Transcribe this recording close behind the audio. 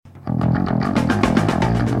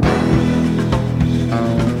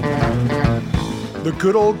The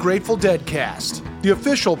Good Old Grateful Dead Cast, the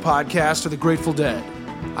official podcast of the Grateful Dead.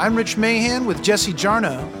 I'm Rich Mahan with Jesse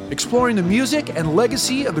Jarnow, exploring the music and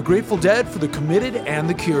legacy of the Grateful Dead for the committed and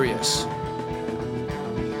the curious.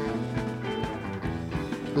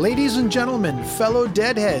 Ladies and gentlemen, fellow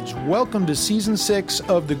Deadheads, welcome to Season 6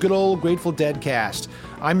 of the Good Old Grateful Dead Cast.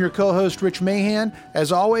 I'm your co-host, Rich Mahan.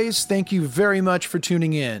 As always, thank you very much for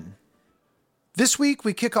tuning in. This week,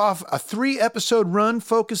 we kick off a 3-episode run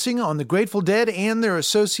focusing on the Grateful Dead and their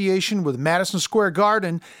association with Madison Square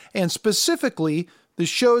Garden, and specifically, the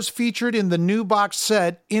shows featured in the new box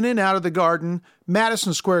set In and Out of the Garden,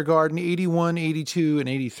 Madison Square Garden 81, 82, and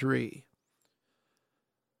 83.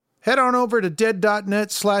 Head on over to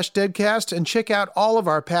dead.net/deadcast and check out all of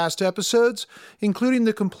our past episodes, including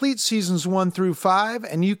the complete seasons 1 through 5,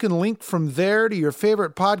 and you can link from there to your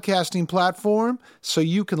favorite podcasting platform so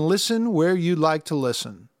you can listen where you'd like to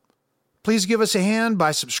listen. Please give us a hand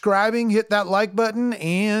by subscribing, hit that like button,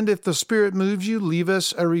 and if the spirit moves you, leave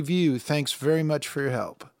us a review. Thanks very much for your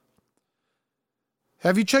help.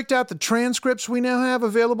 Have you checked out the transcripts we now have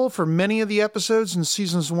available for many of the episodes in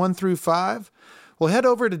seasons 1 through 5? Well, head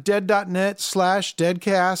over to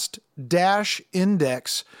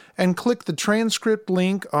dead.net/deadcast-index and click the transcript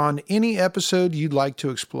link on any episode you'd like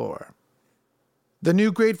to explore. The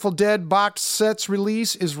new Grateful Dead box sets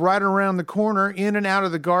release is right around the corner. In and Out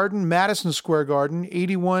of the Garden, Madison Square Garden,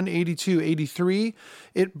 81, 82, 83.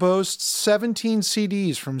 It boasts 17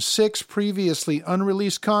 CDs from 6 previously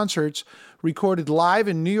unreleased concerts recorded live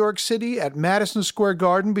in New York City at Madison Square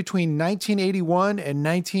Garden between 1981 and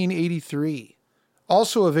 1983.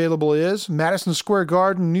 Also available is Madison Square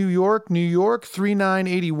Garden, New York,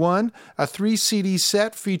 3981, a 3-CD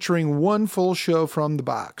set featuring 1 full show from the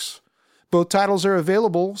box. Both titles are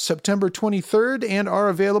available September 23rd and are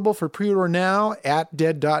available for pre-order now at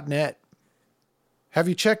dead.net. Have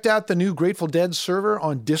you checked out the new Grateful Dead server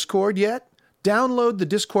on Discord yet? Download the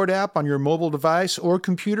Discord app on your mobile device or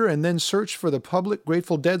computer and then search for the public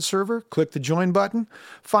Grateful Dead server. Click the join button.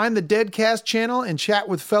 Find the Deadcast channel and chat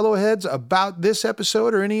with fellow heads about this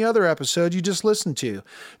episode or any other episode you just listened to.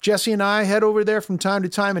 Jesse and I head over there from time to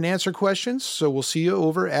time and answer questions, so we'll see you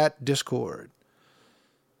over at Discord.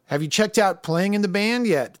 Have you checked out Playing in the Band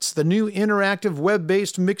yet? It's the new interactive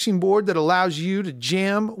web-based mixing board that allows you to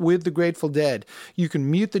jam with the Grateful Dead. You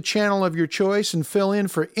can mute the channel of your choice and fill in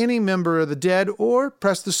for any member of the Dead, or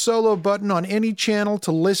press the solo button on any channel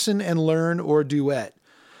to listen and learn or duet.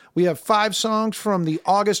 We have 5 songs from the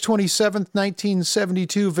August 27th,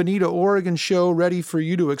 1972 Veneta, Oregon show ready for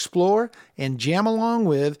you to explore and jam along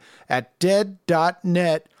with at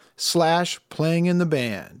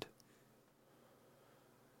dead.net/playingintheband.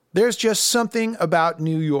 There's just something about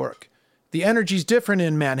New York. The energy's different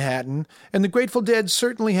in Manhattan, and the Grateful Dead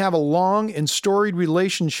certainly have a long and storied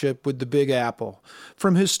relationship with the Big Apple.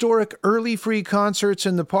 From historic early free concerts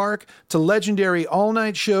in the park to legendary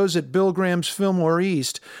all-night shows at Bill Graham's Fillmore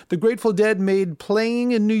East, the Grateful Dead made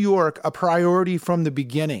playing in New York a priority from the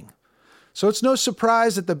beginning. So it's no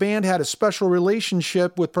surprise that the band had a special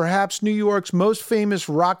relationship with perhaps New York's most famous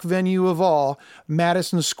rock venue of all,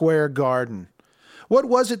 Madison Square Garden. What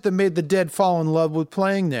was it that made the Dead fall in love with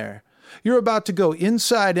playing there? You're about to go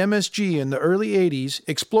inside MSG in the early 80s,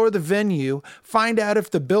 explore the venue, find out if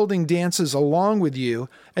the building dances along with you,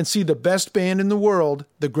 and see the best band in the world,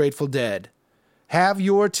 the Grateful Dead. Have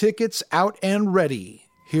your tickets out and ready.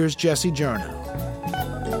 Here's Jesse Jarnow.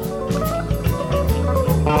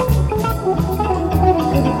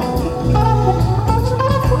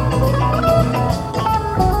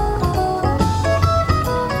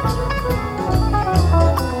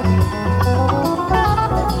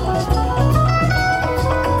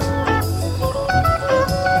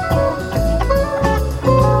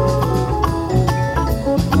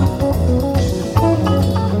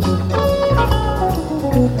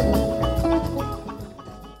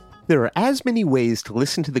 There are as many ways to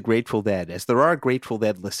listen to the Grateful Dead as there are Grateful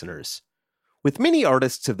Dead listeners. With many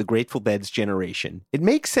artists of the Grateful Dead's generation, it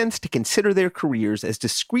makes sense to consider their careers as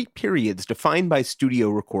discrete periods defined by studio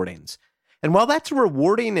recordings. And while that's a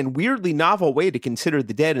rewarding and weirdly novel way to consider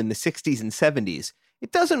the Dead in the 60s and 70s,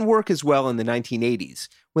 it doesn't work as well in the 1980s,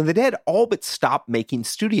 when the Dead all but stopped making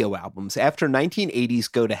studio albums after 1980's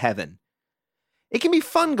Go to Heaven. It can be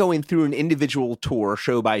fun going through an individual tour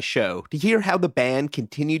show by show to hear how the band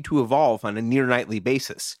continued to evolve on a near-nightly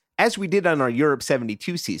basis, as we did on our Europe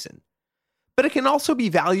 72 season. But it can also be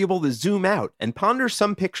valuable to zoom out and ponder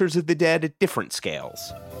some pictures of the Dead at different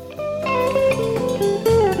scales.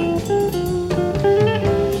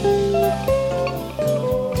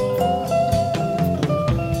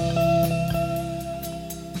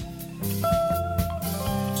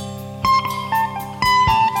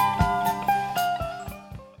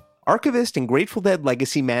 archivist and Grateful Dead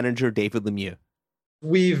legacy manager David Lemieux.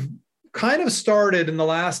 We've kind of started in the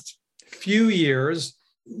last few years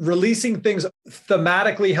releasing things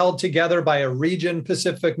thematically held together by a region,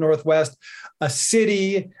 Pacific Northwest, a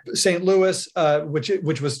city, St. Louis,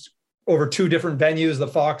 which was over two different venues, the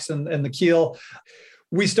Fox and the Keel.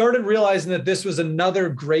 We started realizing that this was another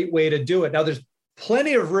great way to do it. Now, there's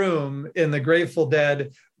plenty of room in the Grateful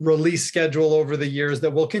Dead release schedule over the years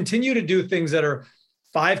that will continue to do things that are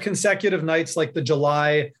 5 consecutive nights, like the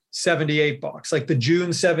July 78 box, like the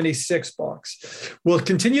June 76 box. We'll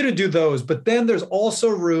continue to do those, but then there's also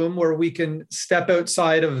room where we can step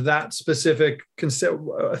outside of that specific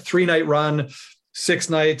 3-night run, 6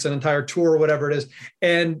 nights, an entire tour, whatever it is,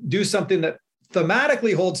 and do something that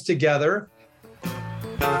thematically holds together.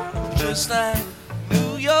 Just like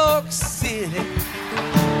New York City,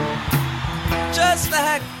 just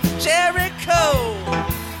like Jericho.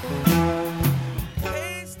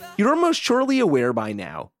 You're almost surely aware by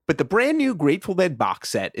now, but the brand new Grateful Dead box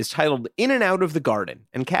set is titled In and Out of the Garden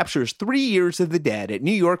and captures 3 years of the Dead at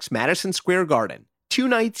New York's Madison Square Garden, 2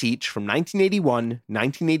 nights each from 1981,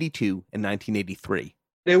 1982, and 1983.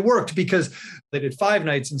 It worked because they did 5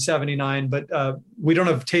 nights in 79, but we don't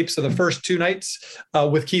have tapes of the first 2 nights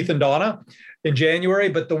with Keith and Donna in January,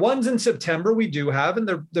 but the ones in September we do have, and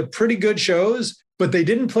they're pretty good shows, but they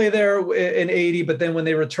didn't play there in 80, but then when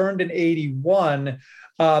they returned in 81,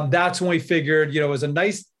 that's when we figured, it was a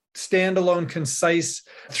nice standalone, concise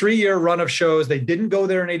 3-year run of shows. They didn't go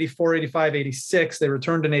there in 84, 85, 86. They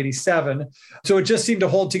returned in 87. So it just seemed to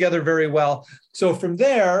hold together very well. So from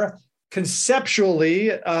there,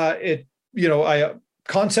 conceptually,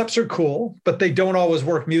 concepts are cool, but they don't always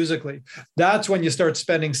work musically. That's when you start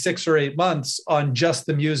spending 6 or 8 months on just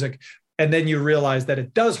the music. And then you realize that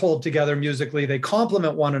it does hold together musically. They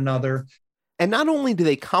complement one another. And not only do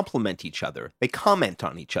they complement each other, they comment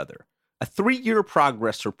on each other. A 3-year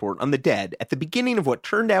progress report on the Dead at the beginning of what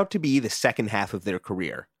turned out to be the second half of their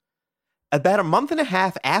career. About a month and a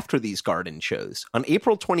half after these garden shows, on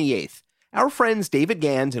April 28th, our friends David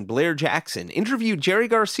Gans and Blair Jackson interviewed Jerry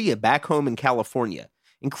Garcia back home in California,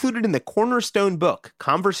 included in the cornerstone book,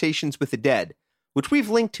 Conversations with the Dead, which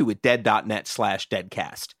we've linked to at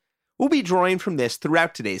dead.net/deadcast. We'll be drawing from this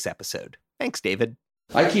throughout today's episode. Thanks, David.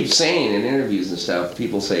 I keep saying in interviews and stuff,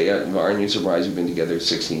 people say, aren't you surprised we've been together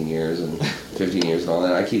 16 years and 15 years and all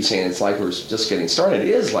that? I keep saying it's like we're just getting started. It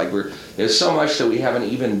is like there's so much that we haven't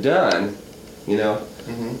even done,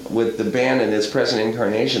 with the band in its present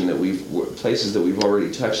incarnation, that places that we've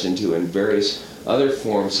already touched into in various other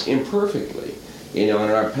forms imperfectly. In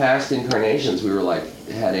our past incarnations, we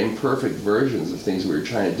had imperfect versions of things we were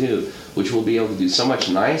trying to do, which we'll be able to do so much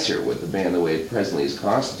nicer with the band the way it presently is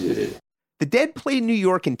constituted. The Dead played New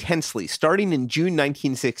York intensely starting in June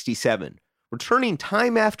 1967, returning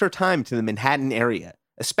time after time to the Manhattan area,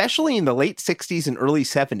 especially in the late 60s and early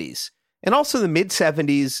 70s, and also the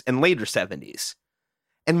mid-70s and later 70s.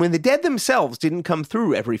 And when the Dead themselves didn't come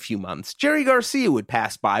through every few months, Jerry Garcia would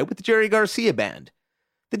pass by with the Jerry Garcia Band.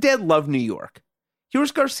 The Dead loved New York.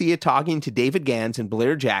 Here's Garcia talking to David Gans and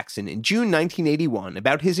Blair Jackson in June 1981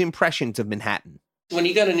 about his impressions of Manhattan. When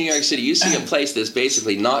you go to New York City, you see a place that's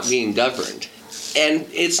basically not being governed. And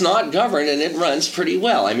it's not governed, and it runs pretty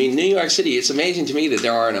well. I mean, New York City, it's amazing to me that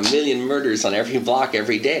there aren't 1 million murders on every block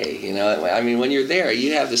every day. When you're there,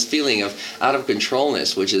 you have this feeling of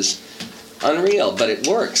out-of-controlness, which is unreal, but it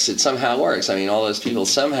works. It somehow works. All those people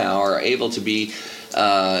somehow are able to be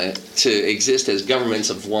to exist as governments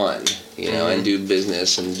of one, and do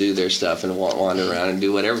business and do their stuff and wander around and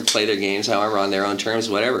do whatever, play their games, however, on their own terms,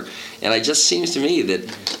 whatever. And it just seems to me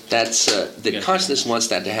that consciousness wants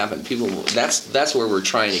that to happen. People, that's where we're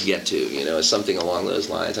trying to get to, is something along those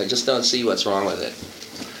lines. I just don't see what's wrong with it.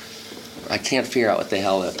 I can't figure out what the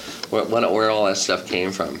hell, where all that stuff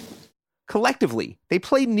came from. Collectively, they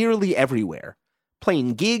played nearly everywhere,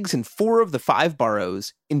 playing gigs in 4 of the 5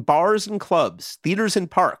 boroughs, in bars and clubs, theaters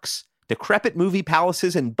and parks, decrepit movie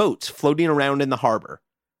palaces and boats floating around in the harbor,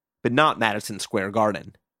 but not Madison Square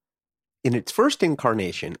Garden. In its first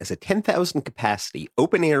incarnation as a 10,000-capacity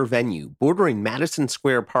open-air venue bordering Madison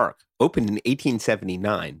Square Park, opened in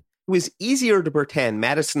 1879, it was easier to pretend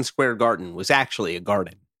Madison Square Garden was actually a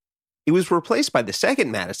garden. It was replaced by the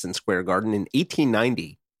second Madison Square Garden in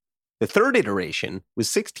 1890. The third iteration was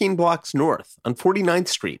 16 blocks north on 49th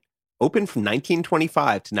Street, opened from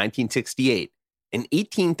 1925 to 1968, an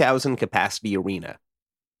 18,000-capacity arena.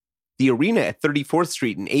 The arena at 34th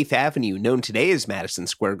Street and 8th Avenue, known today as Madison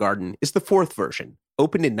Square Garden, is the fourth version,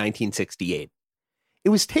 opened in 1968. It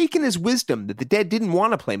was taken as wisdom that the Dead didn't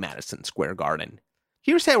want to play Madison Square Garden.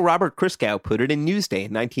 Here's how Robert Christgau put it in Newsday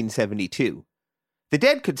in 1972. The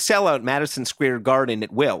Dead could sell out Madison Square Garden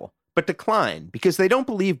at will, but decline because they don't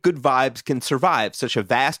believe Good Vibes can survive such a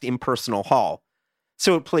vast impersonal hall.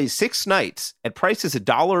 So it plays 6 nights at prices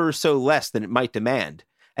 $1 or so less than it might demand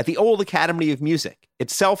at the old Academy of Music,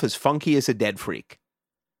 itself as funky as a Dead freak.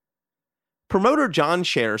 Promoter John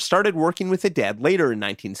Scher started working with the Dead later in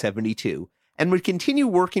 1972 and would continue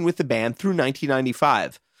working with the band through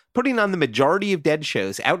 1995, putting on the majority of Dead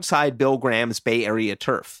shows outside Bill Graham's Bay Area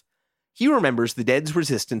turf. He remembers the Dead's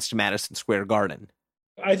resistance to Madison Square Garden.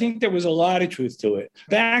 I think there was a lot of truth to it.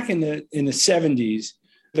 Back in the 70s,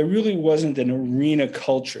 there really wasn't an arena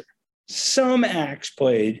culture. Some acts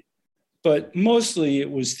played, but mostly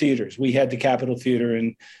it was theaters. We had the Capitol Theater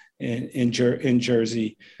in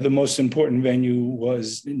Jersey. The most important venue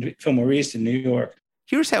was Fillmore East in New York.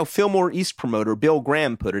 Here's how Fillmore East promoter Bill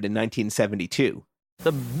Graham put it in 1972.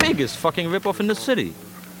 The biggest fucking ripoff in the city.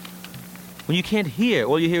 When you can't hear,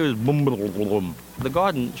 all you hear is boom, boom, boom, boom. The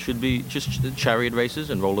Garden should be just chariot races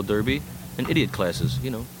and roller derby and idiot classes, you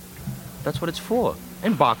know. That's what it's for.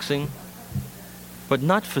 And boxing, but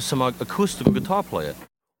not for some acoustic guitar player.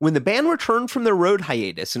 When the band returned from their road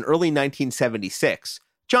hiatus in early 1976,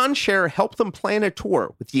 John Scher helped them plan a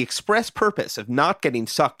tour with the express purpose of not getting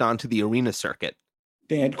sucked onto the arena circuit.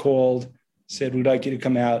 Band called, said, we'd like you to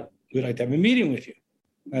come out. We'd like to have a meeting with you.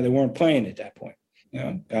 Now, they weren't playing at that point. You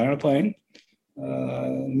know, got on a plane.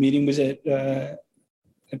 The meeting was at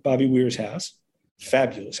Bobby Weir's house,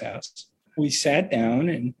 fabulous house. We sat down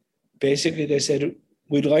and basically they said,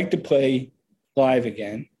 we'd like to play live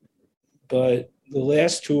again, but the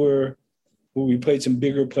last tour where we played some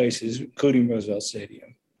bigger places, including Roosevelt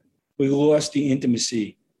Stadium, we lost the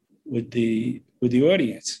intimacy with the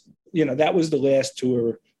audience. You know, that was the last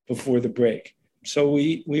tour before the break. So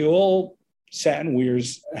we all sat in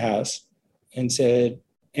Weir's house and said,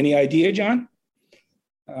 any idea, John?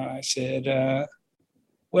 I said,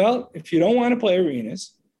 well, if you don't want to play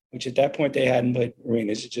arenas, which at that point they hadn't played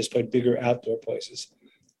arenas, it just played bigger outdoor places.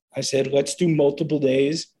 I said, let's do multiple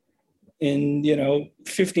days in,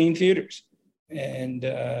 15 theaters. And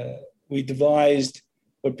we devised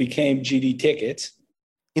what became GD Tickets.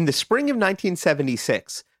 In the spring of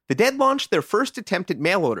 1976, the Dead launched their first attempt at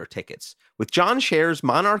mail-order tickets, with John Scher's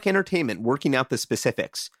Monarch Entertainment working out the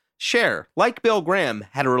specifics. Scher, like Bill Graham,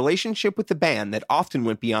 had a relationship with the band that often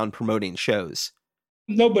went beyond promoting shows.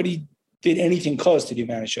 Nobody did anything close to the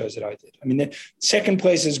amount of shows that I did. I mean, the second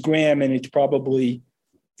place is Graham, and it's probably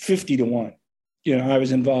 50-1. I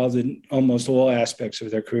was involved in almost all aspects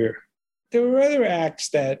of their career. There were other acts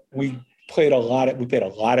that we played a lot of. We played a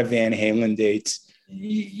lot of Van Halen dates.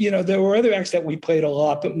 There were other acts that we played a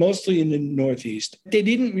lot, but mostly in the Northeast. They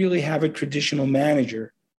didn't really have a traditional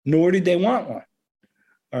manager, nor did they want one.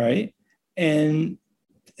 All right. And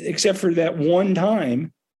except for that one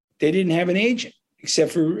time, they didn't have an agent,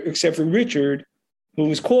 except for Richard, who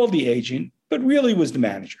was called the agent, but really was the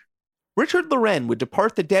manager. Richard Loren would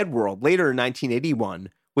depart the Dead world later in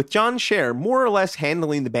 1981, with John Scher more or less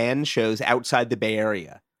handling the band's shows outside the Bay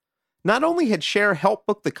Area. Not only had Scher helped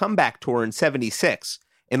book the comeback tour in '76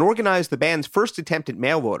 and organize the band's first attempt at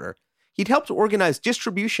mail order, he'd helped organize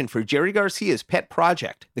distribution for Jerry Garcia's pet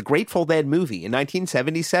project, the Grateful Dead movie, in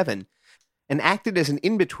 1977, and acted as an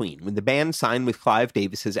in-between when the band signed with Clive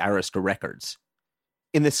Davis's Arista Records.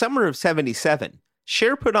 In the summer of '77,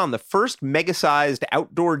 Scher put on the first mega-sized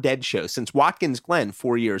outdoor Dead show since Watkins Glen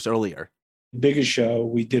 4 years earlier. The biggest show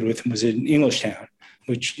we did with him was in Englishtown,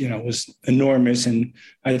 which, was enormous. And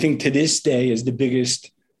I think to this day is the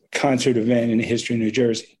biggest concert event in the history of New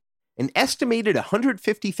Jersey. An estimated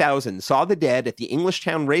 150,000 saw the Dead at the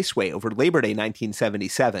Englishtown Raceway over Labor Day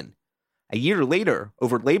 1977. A year later,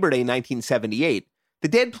 over Labor Day 1978, the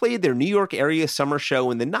Dead played their New York area summer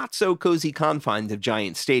show in the not-so-cozy confines of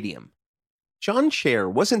Giant Stadium. John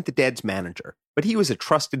Scher wasn't the Dead's manager, but he was a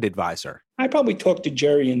trusted advisor. I probably talked to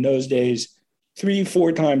Jerry in those days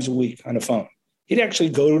 3-4 times a week on the phone. He'd actually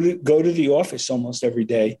go to the office almost every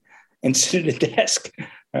day and sit at a desk,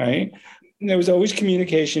 all right? And there was always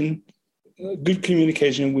communication, good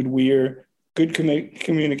communication with Weir, good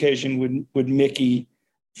communication with Mickey,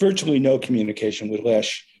 virtually no communication with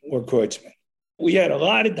Lesh or Kreutzmann. We had a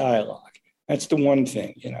lot of dialogue. That's the one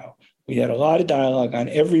thing, We had a lot of dialogue on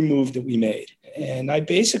every move that we made. And I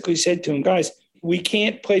basically said to him, guys, we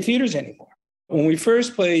can't play theaters anymore. When we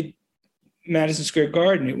first played Madison Square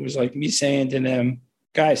Garden, it was like me saying to them,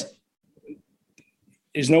 guys,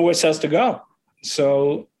 there's nowhere else to go.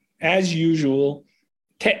 So as usual,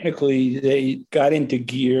 technically they got into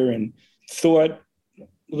gear and thought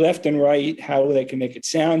left and right how they could make it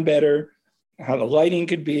sound better, how the lighting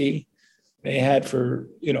could be. They had for,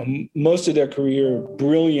 most of their career,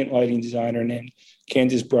 brilliant lighting designer named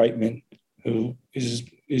Candace Brightman, who is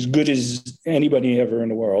as good as anybody ever in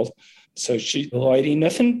the world. So she lighting,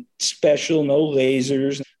 nothing special, no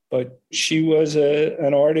lasers, but she was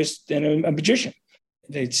an artist and a magician.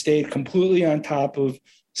 They stayed completely on top of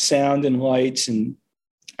sound and lights, and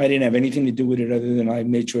I didn't have anything to do with it other than I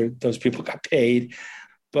made sure those people got paid.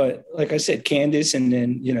 But like I said, Candace and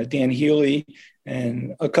then, Dan Healy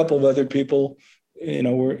and a couple of other people,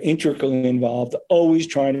 were intricately involved, always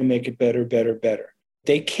trying to make it better, better, better.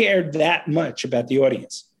 They cared that much about the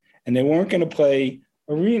audience, and they weren't going to play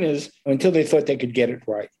arenas until they thought they could get it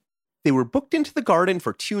right. They were booked into the Garden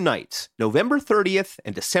for 2 nights, November 30th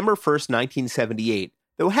and December 1st, 1978,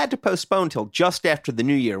 though had to postpone till just after the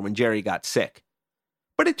New Year when Jerry got sick.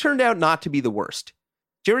 But it turned out not to be the worst.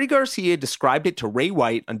 Jerry Garcia described it to Ray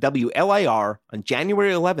White on WLIR on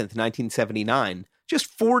January 11th, 1979, just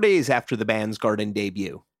 4 days after the band's Garden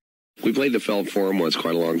debut. We played the Felt Forum once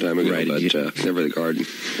quite a long time ago, right, but never the Garden.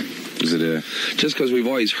 Is it just because we've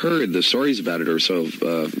always heard the stories about it are so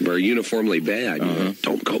very uniformly bad.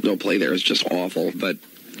 Don't play there. It's just awful. But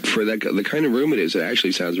for the kind of room it is, it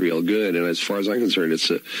actually sounds real good. And as far as I'm concerned, it's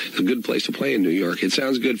a good place to play in New York. It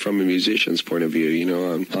sounds good from a musician's point of view.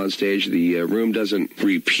 On stage, the room doesn't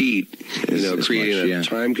repeat, creating a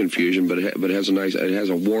time confusion, but it has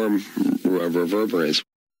a warm reverberance.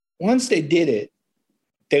 Once they did it,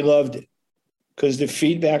 they loved it because the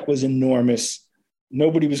feedback was enormous.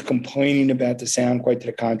 Nobody was complaining about the sound, quite to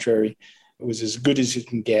the contrary. It was as good as it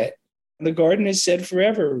can get. The Garden has said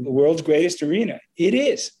forever, the world's greatest arena. It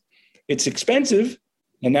is. It's expensive,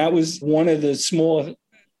 and that was one of the small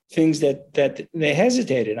things that they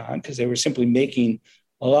hesitated on because they were simply making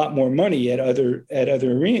a lot more money at other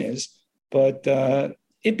arenas. But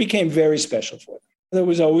it became very special for them. There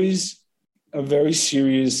was always a very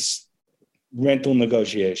serious rental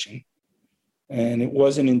negotiation, and it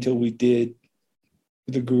wasn't until we did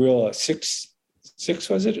the Gorilla six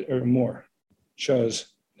was it or more shows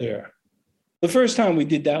there. The first time we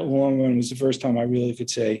did that long run was the first time I really could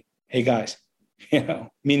say, hey guys,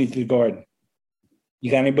 meaning to the Garden,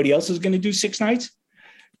 you got anybody else who's going to do 6 nights?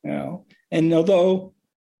 And although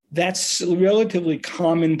that's relatively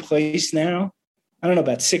commonplace now, I don't know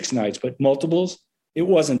about 6 nights, but multiples, it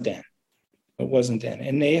wasn't then.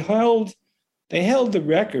 And they held the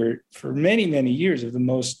record for many, many years of the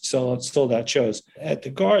most sold out shows at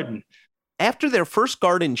the Garden. After their first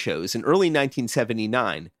Garden shows in early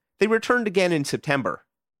 1979, they returned again in September.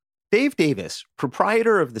 Dave Davis,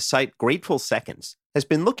 proprietor of the site Grateful Seconds, has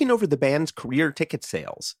been looking over the band's career ticket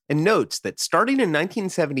sales and notes that starting in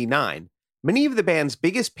 1979, many of the band's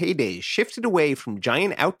biggest paydays shifted away from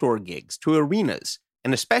giant outdoor gigs to arenas,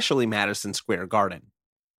 and especially Madison Square Garden.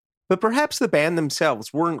 But perhaps the band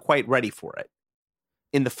themselves weren't quite ready for it.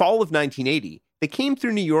 In the fall of 1980, they came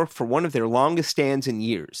through New York for one of their longest stands in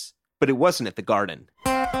years, but it wasn't at the Garden.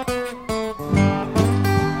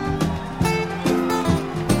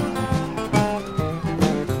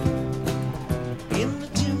 In the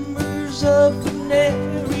timbers of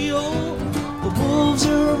Venerio, the wolves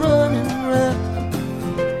are running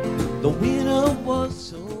around. The winter was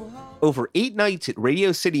so hot. Over 8 nights at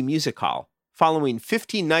Radio City Music Hall, following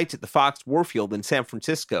 15 nights at the Fox Warfield in San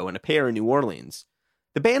Francisco and a pair in New Orleans,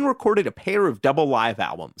 the band recorded a pair of double live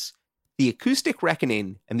albums, The Acoustic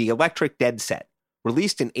Reckoning and The Electric Dead Set,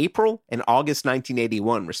 released in April and August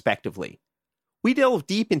 1981, respectively. We delve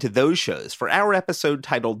deep into those shows for our episode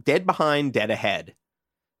titled Dead Behind, Dead Ahead.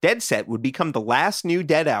 Dead Set would become the last new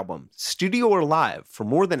Dead album, studio or live, for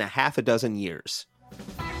more than a half a dozen years.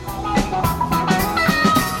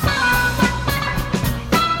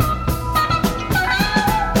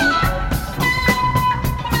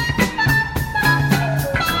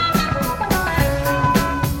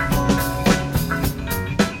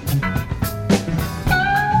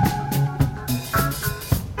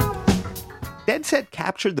 Dead Set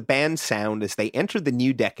captured the band's sound as they entered the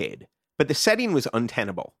new decade, but the setting was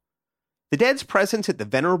untenable. The Dead's presence at the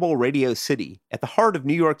venerable Radio City, at the heart of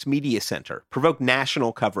New York's media center, provoked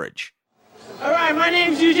national coverage. All right, my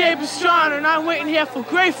name's DJ Pastrana, and I'm waiting here for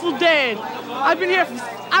Grateful Dead. I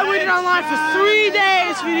waited online for 3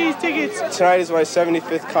 days for these tickets. Tonight is my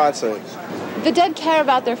 75th concert. The Dead care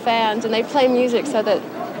about their fans, and they play music so that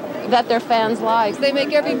their fans like. They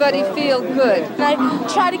make everybody feel good. And I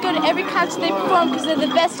try to go to every concert they perform because they're the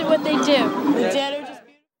best at what they do. The Dead are just...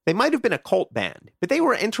 They might have been a cult band, but they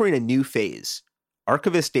were entering a new phase.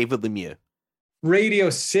 Archivist David Lemieux. Radio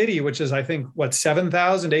City, which is, I think,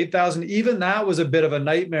 7,000, 8,000, even that was a bit of a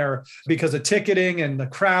nightmare because of ticketing and the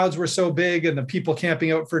crowds were so big and the people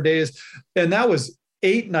camping out for days. And that was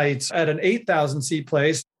 8 nights at an 8,000 seat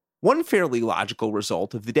place. One fairly logical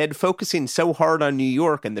result of the Dead focusing so hard on New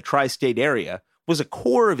York and the tri-state area was a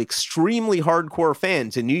core of extremely hardcore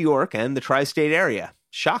fans in New York and the tri-state area.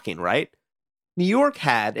 Shocking, right? New York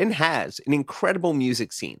had and has an incredible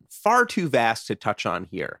music scene, far too vast to touch on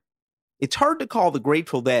here. It's hard to call the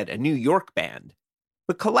Grateful Dead a New York band,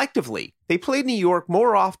 but collectively, they played New York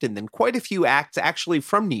more often than quite a few acts actually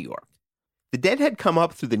from New York. The Dead had come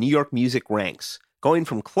up through the New York music ranks, going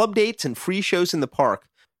from club dates and free shows in the park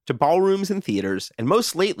to ballrooms and theaters, and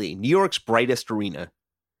most lately, New York's brightest arena.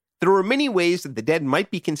 There were many ways that the Dead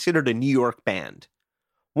might be considered a New York band.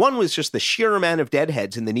 One was just the sheer amount of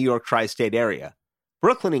Deadheads in the New York tri-state area.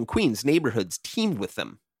 Brooklyn and Queens neighborhoods teemed with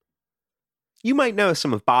them. You might know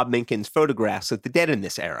some of Bob Minkin's photographs of the Dead in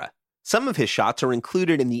this era. Some of his shots are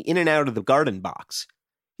included in the In and Out of the Garden box.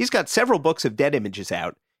 He's got several books of Dead images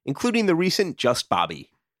out, including the recent Just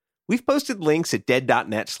Bobby. We've posted links at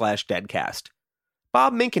dead.net/deadcast.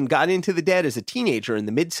 Bob Minkin got into the Dead as a teenager in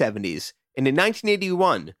the mid-70s, and in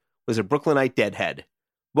 1981 was a Brooklynite Deadhead.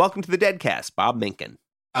 Welcome to the Deadcast, Bob Minkin.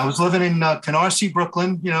 I was living in Canarsie,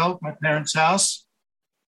 Brooklyn, my parents' house.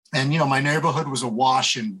 And, my neighborhood was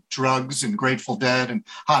awash in drugs and Grateful Dead and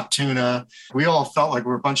hot tuna. We all felt like we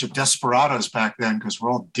were a bunch of desperados back then because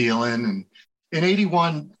we're all dealing. And in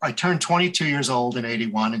 81, I turned 22 years old in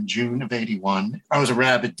 81, in June of 81. I was a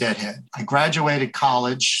rabid Deadhead. I graduated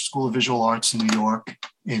college, School of Visual Arts in New York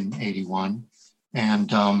in 81.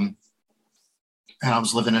 And I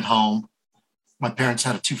was living at home. My parents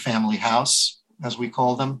had a 2-family house, as we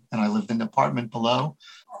call them, and I lived in an apartment below.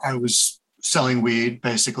 I was selling weed,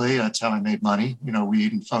 basically. That's how I made money,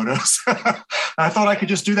 weed and photos. I thought I could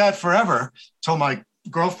just do that forever. Till my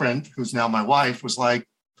girlfriend, who's now my wife, was like,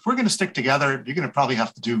 if we're going to stick together, you're going to probably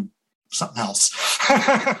have to do something else.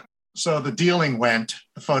 So the dealing went,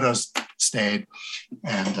 the photos stayed.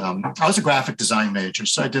 And I was a graphic design major,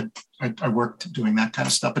 so I worked doing that kind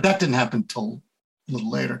of stuff. But that didn't happen until a little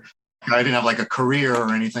later. I didn't have like a career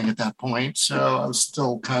or anything at that point. So I was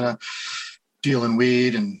still kind of dealing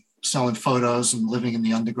weed and selling photos and living in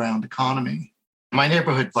the underground economy. My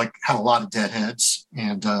neighborhood had a lot of Deadheads,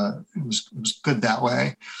 and it was good that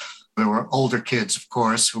way. There were older kids, of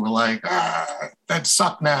course, who were like, that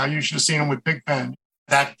sucked now. You should have seen them with Big Ben.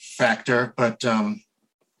 That factor. But I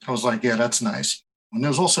was like, yeah, that's nice. And there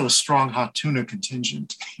was also a strong hot tuna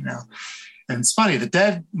contingent, And it's funny, the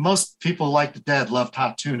Dead, most people like the Dead loved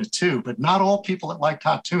hot tuna too, but not all people that liked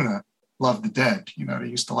hot tuna loved the Dead. They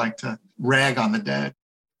used to like to rag on the Dead.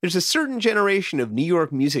 There's a certain generation of New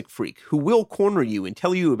York music freak who will corner you and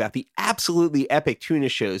tell you about the absolutely epic tuna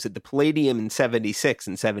shows at the Palladium in 76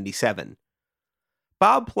 and 77.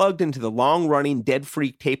 Bob plugged into the long-running Dead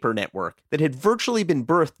Freak taper network that had virtually been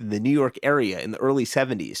birthed in the New York area in the early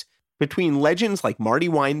 70s, between legends like Marty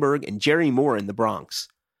Weinberg and Jerry Moore in the Bronx.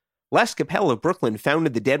 Les Capel of Brooklyn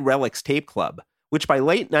founded the Dead Relics Tape Club, which by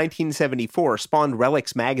late 1974 spawned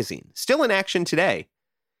Relics magazine, still in action today.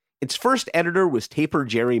 Its first editor was taper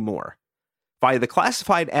Jerry Moore. Via the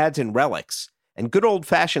classified ads in Relics, and good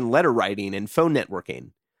old-fashioned letter writing and phone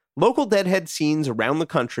networking, local Deadhead scenes around the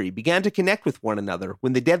country began to connect with one another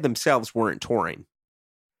when the Dead themselves weren't touring.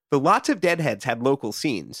 Though lots of Deadheads had local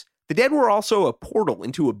scenes, the Dead were also a portal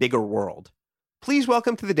into a bigger world. Please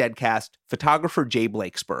welcome to the Deadcast, photographer Jay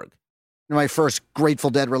Blakesberg. My first Grateful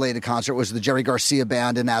Dead-related concert was the Jerry Garcia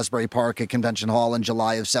Band in Asbury Park at Convention Hall in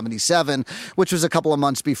July of 77, which was a couple of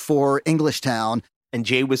months before Englishtown. And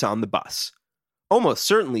Jay was on the bus. Almost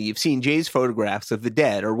certainly you've seen Jay's photographs of the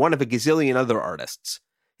Dead or one of a gazillion other artists.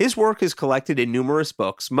 His work is collected in numerous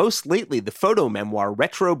books, most lately the photo memoir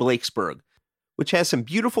Retro Blakesberg, which has some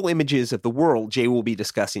beautiful images of the world Jay will be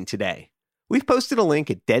discussing today. We've posted a link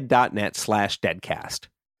at dead.net/deadcast.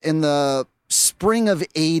 In the spring of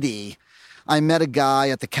 80, I met a guy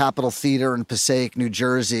at the Capitol Theater in Passaic, New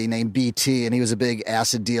Jersey named BT, and he was a big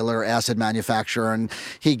acid dealer, acid manufacturer, and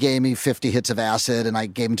he gave me 50 hits of acid, and I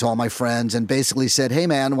gave them to all my friends and basically said, hey,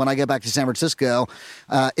 man, when I get back to San Francisco,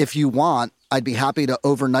 if you want, I'd be happy to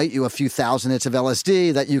overnight you a few thousand hits of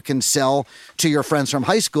LSD that you can sell to your friends from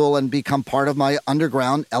high school and become part of my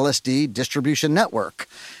underground LSD distribution network.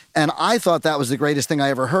 And I thought that was the greatest thing I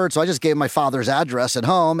ever heard. So I just gave my father's address at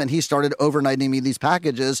home, and he started overnighting me these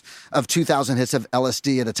packages of 2,000 hits of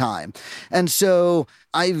LSD at a time. And so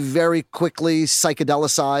I very quickly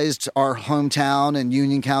psychedelicized our hometown in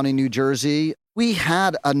Union County, New Jersey. We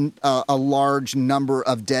had a large number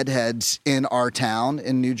of Deadheads in our town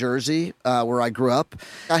in New Jersey, where I grew up.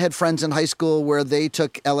 I had friends in high school where they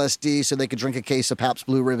took LSD so they could drink a case of Pabst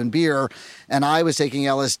Blue Ribbon beer, and I was taking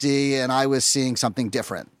LSD and I was seeing something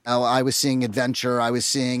different. I was seeing adventure. I was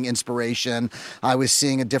seeing inspiration. I was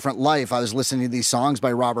seeing a different life. I was listening to these songs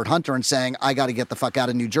by Robert Hunter and saying, I got to get the fuck out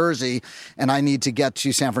of New Jersey and I need to get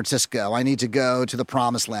to San Francisco. I need to go to the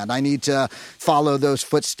promised land. I need to follow those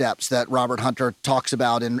footsteps that Robert Hunter talks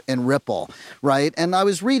about in Ripple, right? And I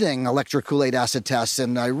was reading Electric Kool-Aid Acid Test,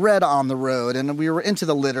 and I read On the Road, and we were into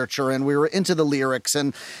the literature and we were into the lyrics,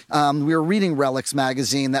 and we were reading Relics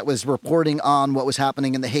magazine that was reporting on what was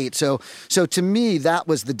happening in the hate. So to me, that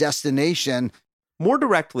was the destination. More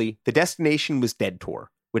directly, the destination was Dead Tour,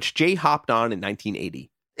 which Jay hopped on in 1980.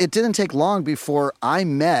 It didn't take long before I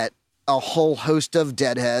met a whole host of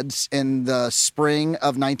Deadheads in the spring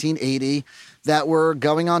of 1980 that were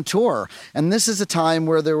going on tour. And this is a time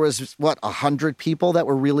where there was, 100 people that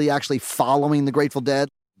were really actually following the Grateful Dead.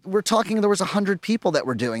 We're talking there was 100 people that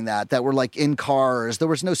were doing that were like in cars. There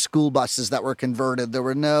was no school buses that were converted. There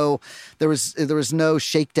was no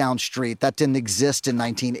Shakedown Street. That didn't exist in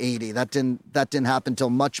 1980. That didn't happen until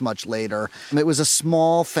much, much later. It was a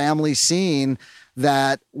small family scene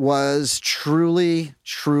that was truly,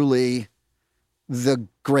 truly the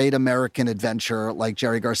great American adventure, like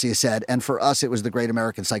Jerry Garcia said. And for us, it was the great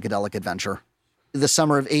American psychedelic adventure. The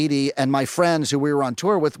summer of 80, and my friends who we were on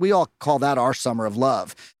tour with, we all call that our summer of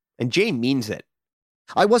love. And Jay means it.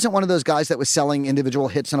 I wasn't one of those guys that was selling individual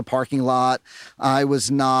hits in a parking lot. I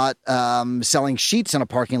was not selling sheets in a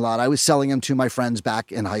parking lot. I was selling them to my friends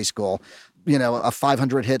back in high school. You know, a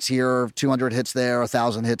 500 hits here, 200 hits there,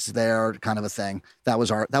 1,000 hits there, kind of a thing. That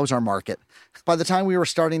was our market. By the time we were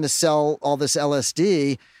starting to sell all this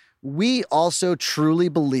LSD, we also truly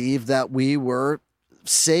believed that we were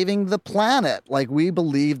saving the planet. Like, we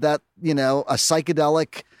believed that, a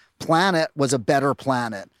psychedelic planet was a better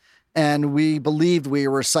planet. And we believed we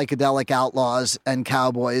were psychedelic outlaws and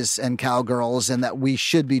cowboys and cowgirls, and that we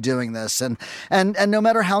should be doing this. And no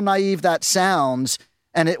matter how naive that sounds,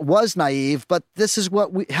 and it was naive, but this is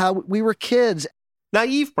how we were kids.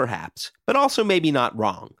 Naive, perhaps, but also maybe not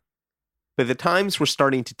wrong. But the times were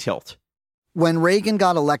starting to tilt. When Reagan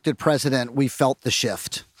got elected president, we felt the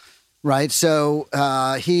shift. Right. So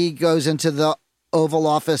he goes into the Oval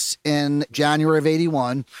Office in January of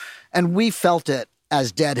 81, and we felt it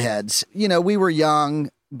as Deadheads. We were young,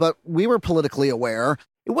 but we were politically aware.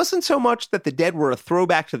 It wasn't so much that the Dead were a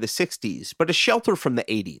throwback to the 60s, but a shelter from the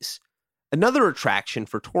 80s. Another attraction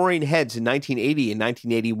for touring heads in 1980 and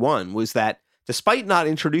 1981 was that, despite not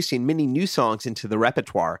introducing many new songs into the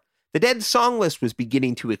repertoire, the Dead's song list was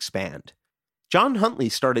beginning to expand. John Huntley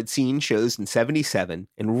started seeing shows in 77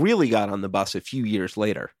 and really got on the bus a few years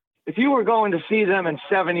later. If you were going to see them in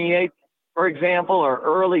 78, for example, or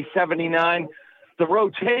early 79, the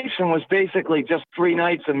rotation was basically just 3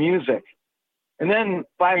 nights of music. And then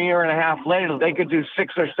about a year and a half later, they could do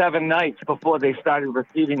 6 or 7 nights before they started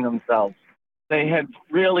repeating themselves. They had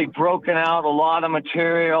really broken out a lot of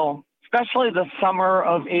material, especially the summer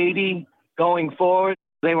of 80 going forward.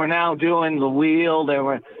 They were now doing The Wheel. They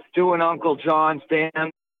were doing Uncle John's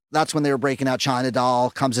Band. That's when they were breaking out China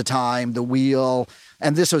Doll, Comes a Time, The Wheel.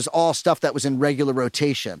 And this was all stuff that was in regular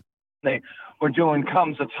rotation. They were doing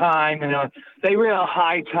Comes a Time, they were a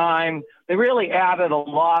High Time. They really added a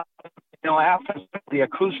lot, after the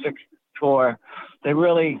acoustic tour. They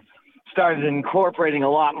really started incorporating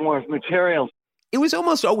a lot more material. It was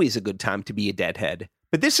almost always a good time to be a Deadhead,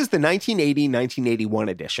 but this is the 1980-1981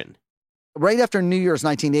 edition. Right after New Year's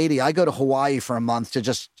 1980, I go to Hawaii for a month to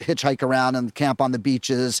just hitchhike around and camp on the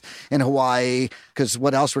beaches in Hawaii, because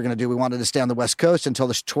what else we're going to do? We wanted to stay on the West Coast until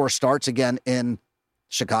this tour starts again in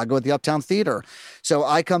Chicago at the Uptown Theater. So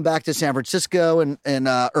I come back to San Francisco in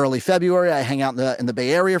early February. I hang out in the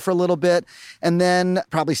Bay Area for a little bit, and then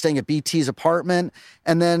probably staying at BT's apartment.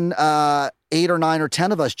 And then 8 or 9 or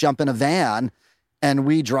 10 of us jump in a van and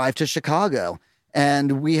we drive to Chicago.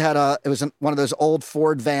 And we had it was one of those old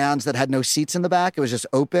Ford vans that had no seats in the back. It was just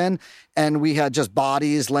open. And we had just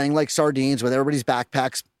bodies laying like sardines with everybody's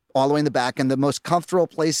backpacks all the way in the back. And the most comfortable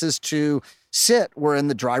places to sit were in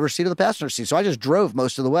the driver's seat or the passenger seat. So I just drove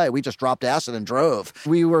most of the way. We just dropped acid and drove.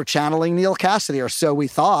 We were channeling Neil Cassidy, or so we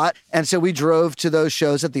thought. And so we drove to those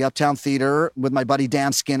shows at the Uptown Theater with my buddy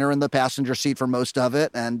Dan Skinner in the passenger seat for most of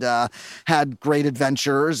it, and had great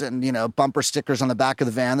adventures and, bumper stickers on the back of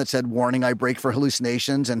the van that said, "Warning, I brake for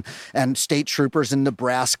hallucinations," and state troopers in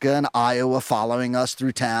Nebraska and Iowa following us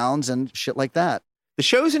through towns and shit like that. The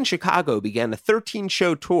shows in Chicago began a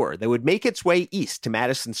 13-show tour that would make its way east to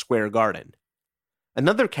Madison Square Garden.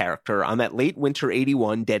 Another character on that late winter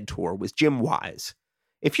 81 Dead tour was Jim Wise.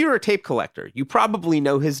 If you're a tape collector, you probably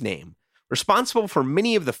know his name, responsible for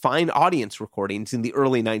many of the fine audience recordings in the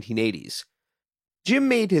early 1980s. Jim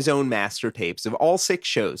made his own master tapes of all 6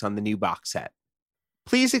 shows on the new box set.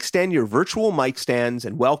 Please extend your virtual mic stands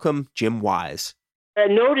and welcome Jim Wise. I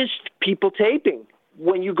noticed people taping.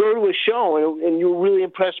 When you go to a show and you're really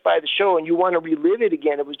impressed by the show and you want to relive it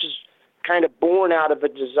again, it was just kind of born out of a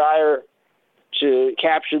desire to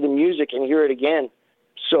capture the music and hear it again.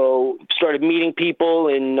 So started meeting people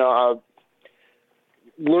and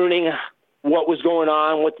learning what was going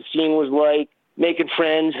on, what the scene was like, making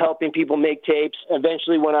friends, helping people make tapes.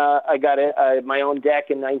 Eventually when I got my own deck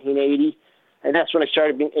in 1980, and that's when I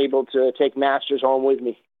started being able to take masters home with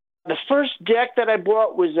me. The first deck that I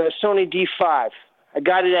bought was a Sony D5. I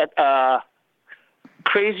got it at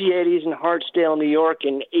Crazy Eddie's in Hartsdale, New York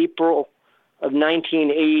in April of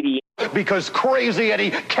 1980. Because Crazy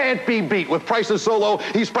Eddie can't be beat. With prices so low,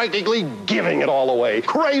 he's practically giving it all away.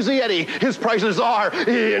 Crazy Eddie, his prices are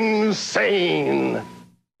insane.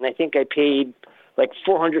 And I think I paid like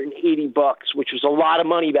 $480, which was a lot of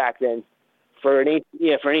money back then for an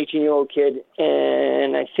 18-year-old kid.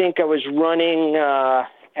 And I think I was running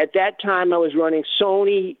at that time I was running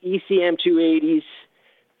Sony ECM 280s,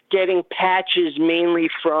 getting patches mainly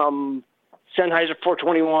from Sennheiser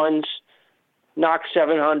 421s, Knox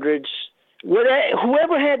 700s.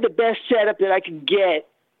 Whoever had the best setup that I could get,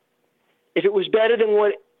 if it was better than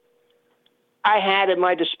what I had at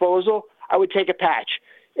my disposal, I would take a patch.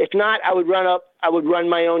 If not, I would run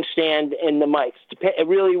my own stand and the mics. It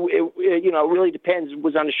really depends. It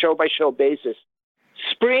was on a show-by-show basis.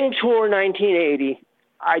 Spring tour 1980,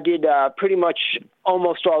 I did pretty much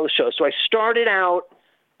almost all the shows. So I started out,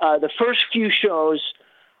 the first few shows,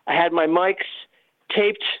 I had my mics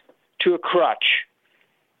taped to a crutch.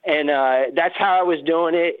 And that's how I was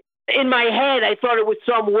doing it. In my head, I thought it was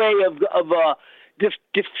some way of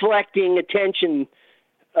deflecting attention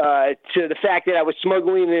to the fact that I was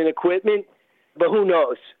smuggling in equipment, but who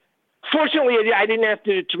knows? Fortunately, I didn't have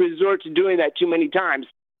to resort to doing that too many times.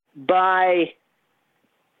 By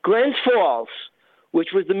Glens Falls,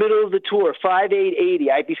 which was the middle of the tour, 5/8/80,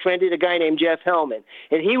 I befriended a guy named Jeff Hellman,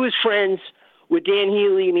 and he was friends with Dan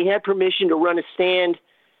Healy, and he had permission to run a stand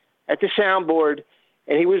at the soundboard,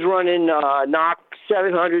 and he was running Knox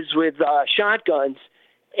 700s with shotguns,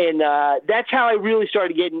 and that's how I really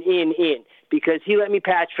started getting in, because he let me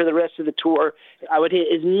patch for the rest of the tour. I would hit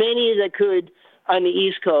as many as I could on the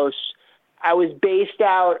East Coast. I was based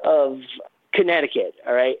out of Connecticut,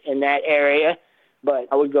 all right, in that area, but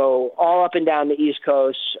I would go all up and down the East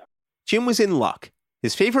Coast. Jim was in luck.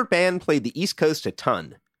 His favorite band played the East Coast a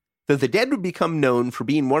ton. Though the Dead would become known for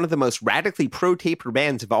being one of the most radically pro-taper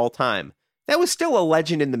bands of all time, that was still a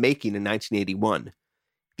legend in the making in 1981.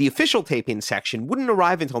 The official taping section wouldn't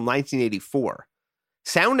arrive until 1984.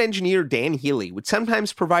 Sound engineer Dan Healy would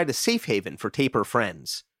sometimes provide a safe haven for taper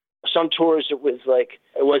friends. Some tours it was like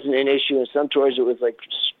it wasn't an issue, and some tours it was like,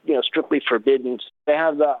 strictly forbidden. They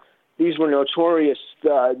have these were notorious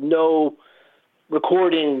no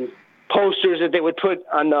recording posters that they would put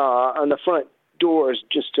on the front doors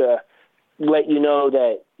just to let you know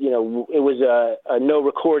that it was a no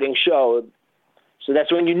recording show. So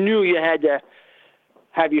that's when you knew you had to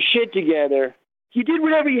have your shit together. You did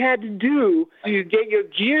whatever you had to do to get your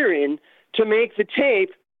gear in to make the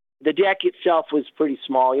tape. The deck itself was pretty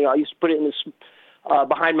small. I used to put it in this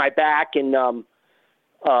behind my back and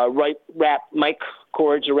wrap mic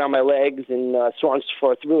cords around my legs and so on and so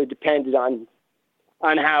forth. It really depended on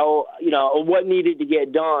how, what needed to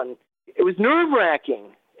get done. It was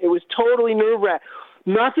nerve-wracking. It was totally nerve-wracking.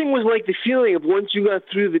 Nothing was like the feeling of once you got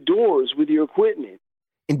through the doors with your equipment.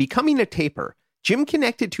 In becoming a taper, Jim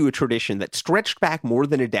connected to a tradition that stretched back more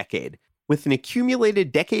than a decade, with an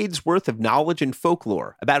accumulated decades worth of knowledge and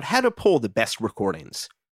folklore about how to pull the best recordings.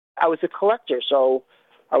 I was a collector, so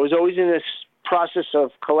I was always in this process of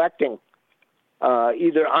collecting,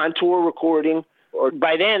 either on tour recording, or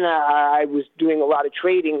by then I was doing a lot of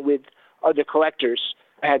trading with other collectors.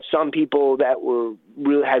 I had some people that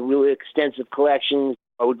had really extensive collections.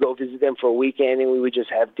 I would go visit them for a weekend, and we would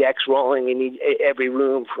just have decks rolling in every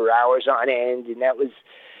room for hours on end. And that was,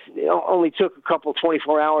 only took a couple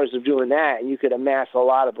 24 hours of doing that, and you could amass a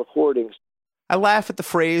lot of recordings. I laugh at the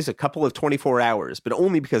phrase "a couple of 24 hours," but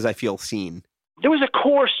only because I feel seen. There was a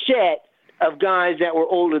core set of guys that were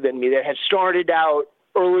older than me that had started out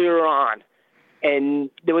earlier on,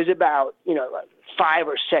 and there was about, like 5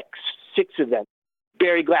 or 6 of them.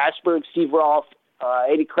 Barry Glassberg, Steve Rolfe,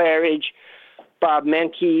 Eddie Claridge, Bob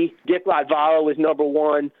Menke, Dick Latvala was number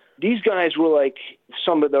one. These guys were like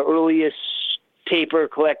some of the earliest taper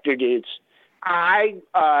collector dudes. Eddie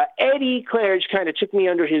Claridge kind of took me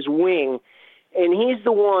under his wing, and he's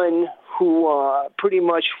the one who pretty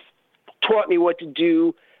much taught me what to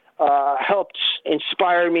do, helped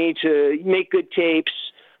inspire me to make good tapes.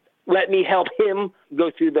 let me help him go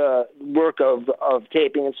through the work of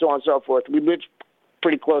taping and so on and so forth. We lived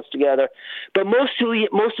pretty close together. But most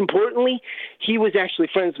importantly, he was actually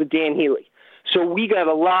friends with Dan Healy. So we got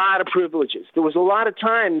a lot of privileges. There was a lot of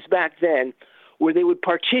times back then where they would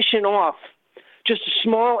partition off just a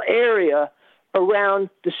small area around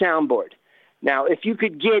the soundboard. Now, if you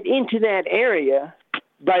could get into that area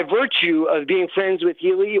by virtue of being friends with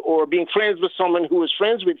Healy or being friends with someone who was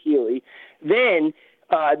friends with Healy, then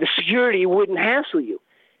the security wouldn't hassle you.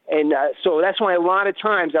 And so that's why a lot of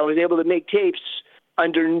times I was able to make tapes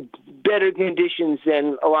under better conditions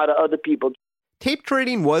than a lot of other people. Tape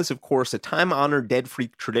trading was, of course, a time-honored Dead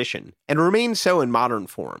Freak tradition, and remains so in modern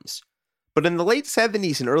forms. But in the late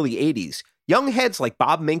 70s and early 80s, young heads like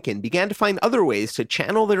Bob Minkin began to find other ways to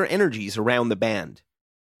channel their energies around the band.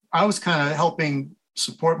 I was kind of helping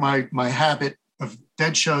support my habit of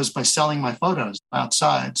Dead shows by selling my photos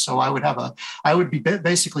outside. So I would be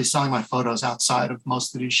basically selling my photos outside of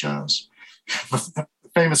most of these shows. The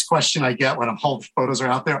famous question I get when all photos are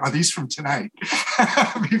out there, are these from tonight?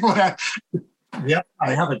 People have, yep,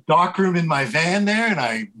 I have a dark room in my van there and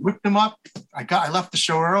I whipped them up. I left the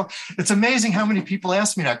show early. It's amazing how many people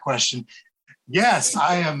ask me that question. Yes,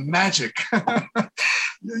 I am magic.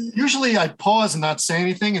 Usually I'd pause and not say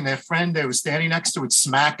anything, and their friend they was standing next to would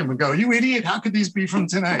smack them and go, "You idiot, how could these be from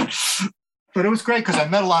tonight?" But it was great because I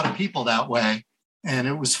met a lot of people that way, and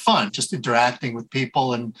it was fun just interacting with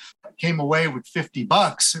people, and I came away with $50.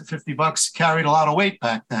 $50 carried a lot of weight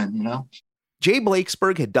back then, you know? Jay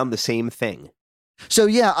Blakesberg had done the same thing. So,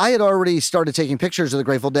 yeah, I had already started taking pictures of the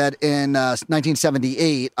Grateful Dead in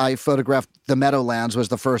 1978. I photographed the Meadowlands, was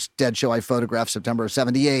the first Dead show I photographed, September of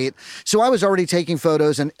 78. So I was already taking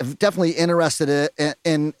photos and definitely interested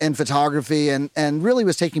in photography and really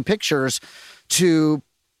was taking pictures to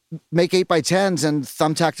make 8x10s and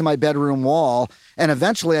thumbtack to my bedroom wall. And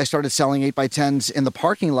eventually I started selling 8x10s in the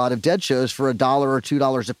parking lot of Dead shows for $1 or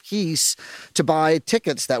 $2 a piece to buy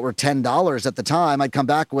tickets that were $10 at the time. I'd come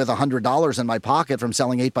back with $100 in my pocket from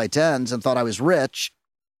selling 8x10s and thought I was rich.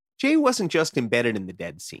 Jay wasn't just embedded in the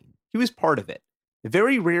Dead scene. He was part of it. A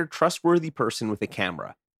very rare, trustworthy person with a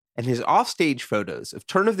camera. And his offstage photos of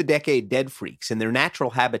turn-of-the-decade Dead freaks in their natural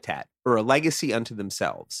habitat are a legacy unto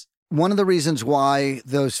themselves. One of the reasons why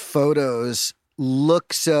those photos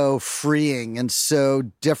look so freeing and so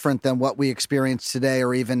different than what we experience today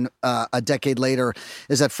or even a decade later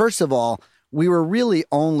is that, first of all, we were really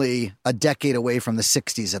only a decade away from the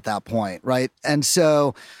 60s at that point, right? And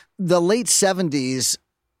so the late 70s,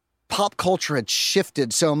 pop culture had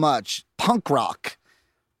shifted so much. Punk rock,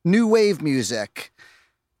 new wave music,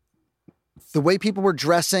 the way people were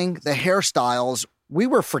dressing, the hairstyles, we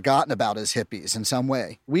were forgotten about as hippies in some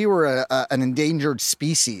way. We were an endangered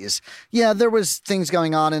species. Yeah, there was things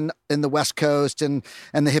going on in the West Coast and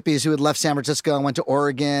the hippies who had left San Francisco and went to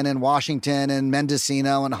Oregon and Washington and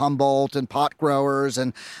Mendocino and Humboldt and pot growers.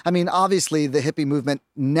 And I mean, obviously the hippie movement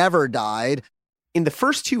never died. In the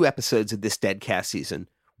first 2 episodes of this Deadcast season,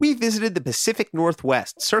 we visited the Pacific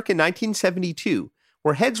Northwest circa 1972,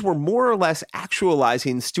 where heads were more or less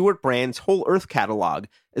actualizing Stuart Brand's whole Earth catalog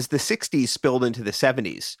as the 60s spilled into the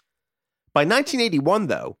 70s. By 1981,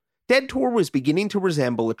 though, Dead Tour was beginning to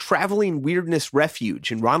resemble a traveling weirdness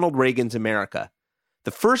refuge in Ronald Reagan's America.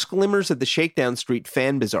 The first glimmers of the Shakedown Street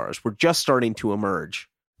fan bazaars were just starting to emerge.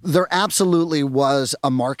 There absolutely was a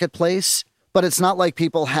marketplace, but it's not like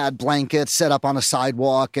people had blankets set up on a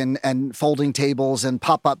sidewalk and folding tables and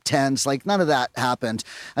pop-up tents. Like, none of that happened.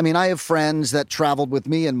 I mean, I have friends that traveled with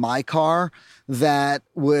me in my car that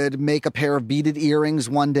would make a pair of beaded earrings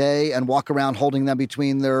one day and walk around holding them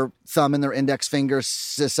between their thumb and their index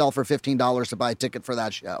fingers to sell for $15 to buy a ticket for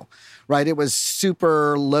that show, right? It was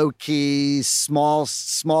super low-key, small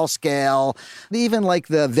scale, even like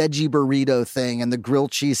the veggie burrito thing and the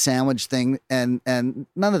grilled cheese sandwich thing, and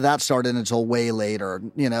none of that started until way later.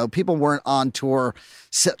 You know, people weren't on tour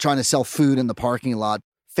trying to sell food in the parking lot.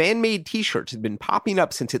 Fan-made t-shirts had been popping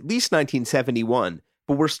up since at least 1971,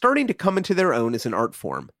 but were starting to come into their own as an art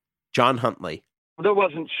form. John Huntley. There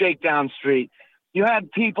wasn't Shakedown Street. You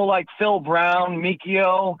had people like Phil Brown,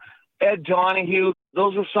 Mikio, Ed Donahue.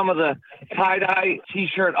 Those were some of the tie-dye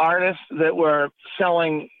t-shirt artists that were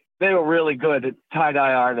selling. They were really good at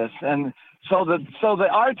tie-dye artists. And so the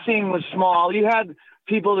art scene was small. You had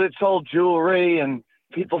people that sold jewelry, and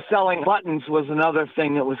people selling buttons was another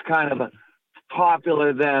thing that was kind of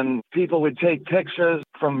popular then. People would take pictures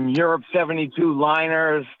from Europe 72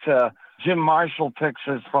 liners to Jim Marshall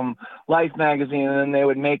pictures from Life magazine, and then they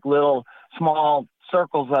would make little small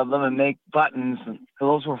circles of them and make buttons. And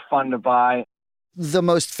those were fun to buy. The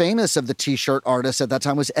most famous of the T-shirt artists at that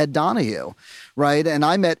time was Ed Donahue, right? And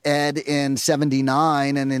I met Ed in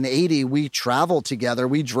 79, and in 80, we traveled together.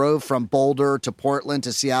 We drove from Boulder to Portland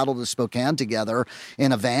to Seattle to Spokane together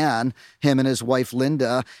in a van, him and his wife,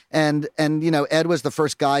 Linda. And Ed was the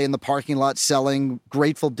first guy in the parking lot selling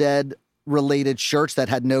Grateful Dead related shirts that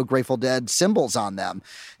had no Grateful Dead symbols on them.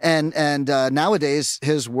 And nowadays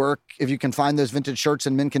his work, if you can find those vintage shirts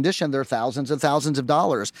in mint condition, they're thousands and thousands of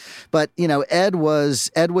dollars. But, Ed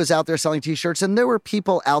was out there selling T-shirts, and there were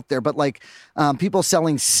people out there, but people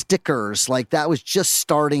selling stickers, like that was just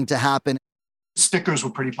starting to happen. Stickers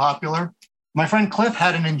were pretty popular. My friend Cliff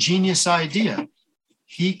had an ingenious idea.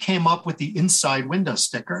 He came up with the inside window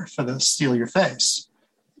sticker for the Steal Your Face.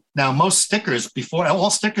 Now, all stickers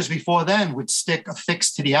before then would stick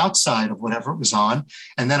affixed to the outside of whatever it was on.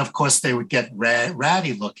 And then, of course, they would get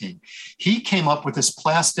ratty looking. He came up with this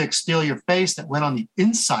plastic Steal Your Face that went on the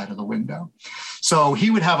inside of the window. So he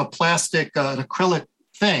would have a plastic, an acrylic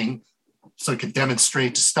thing, so he could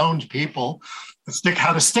demonstrate to stoned people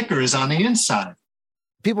how the sticker is on the inside.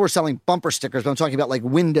 People were selling bumper stickers, but I'm talking about like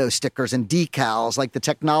window stickers and decals. Like the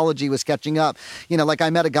technology was catching up. I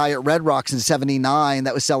met a guy at Red Rocks in 79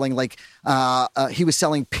 that was selling he was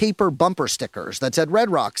selling paper bumper stickers that said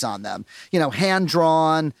Red Rocks on them. Hand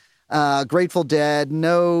drawn, Grateful Dead.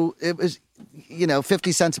 No, it was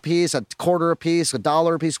 50 cents a piece, a quarter a piece,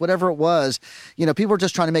 $1 a piece, whatever it was. People were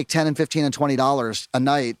just trying to make $10 and $15 and $20 a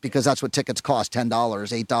night because that's what tickets cost: $10,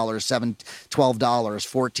 $8, $7, $12,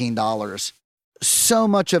 $14. So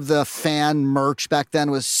much of the fan merch back then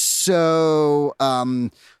was so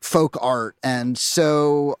folk art and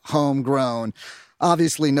so homegrown.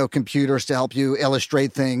 Obviously, no computers to help you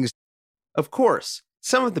illustrate things. Of course,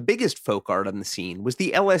 some of the biggest folk art on the scene was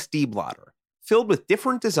the LSD blotter, filled with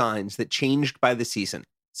different designs that changed by the season,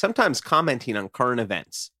 sometimes commenting on current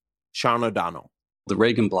events. Sean O'Donnell. The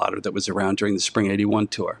Reagan blotter that was around during the Spring 81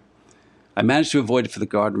 tour. I managed to avoid it for the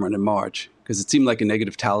garden run in March, because it seemed like a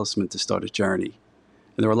negative talisman to start a journey.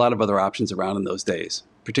 And there were a lot of other options around in those days,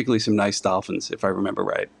 particularly some nice dolphins, if I remember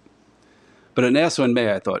right. But at Nassau in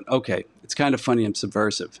May, I thought, okay, it's kind of funny and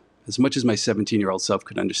subversive, as much as my 17-year-old self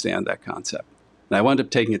could understand that concept. And I wound up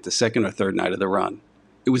taking it the second or third night of the run.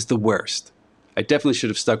 It was the worst. I definitely should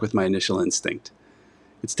have stuck with my initial instinct.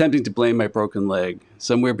 It's tempting to blame my broken leg.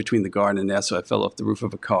 Somewhere between the garden and Nassau, I fell off the roof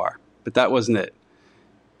of a car. But that wasn't it.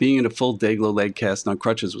 Being in a full Dayglow leg cast on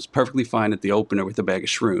crutches was perfectly fine at the opener with a bag of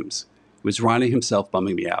shrooms. It was Ronnie himself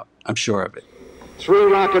bumming me out. I'm sure of it.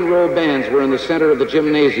 3 rock and roll bands were in the center of the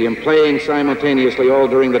gymnasium, playing simultaneously all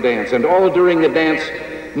during the dance. And all during the dance,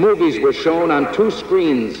 movies were shown on 2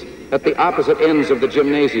 screens at the opposite ends of the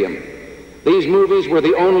gymnasium. These movies were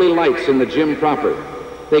the only lights in the gym proper.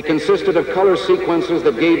 They consisted of color sequences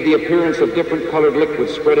that gave the appearance of different colored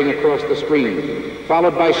liquids spreading across the screen,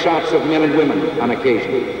 followed by shots of men and women on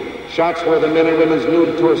occasion, shots where the men and women's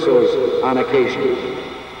nude torsos on occasion,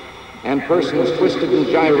 and persons twisted and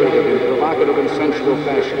gyrated in provocative and sensual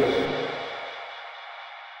fashions.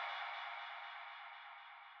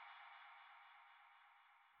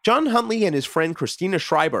 John Huntley and his friend Christina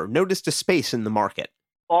Schreiber noticed a space in the market.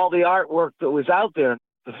 All the artwork that was out there,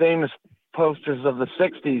 the famous posters of the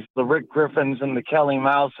 60s, the Rick Griffins and the Kelly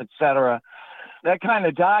Mouse, etc., that kind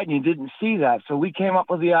of died and you didn't see that. So we came up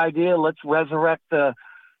with the idea, let's resurrect the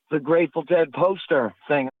Grateful Dead poster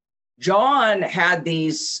thing. John had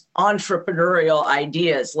these entrepreneurial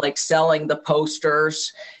ideas like selling the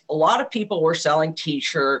posters. A lot of people were selling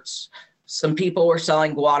T-shirts. Some people were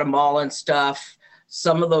selling Guatemalan stuff.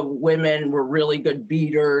 Some of the women were really good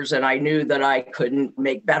beaters, and I knew that I couldn't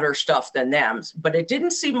make better stuff than them. But it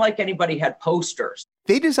didn't seem like anybody had posters.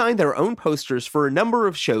 They designed their own posters for a number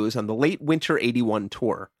of shows on the late Winter 81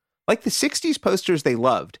 tour. Like the 60s posters they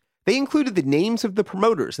loved, they included the names of the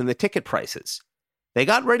promoters and the ticket prices. They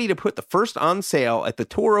got ready to put the first on sale at the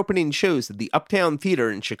tour opening shows at the Uptown Theater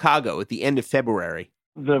in Chicago at the end of February.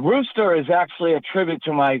 The rooster is actually a tribute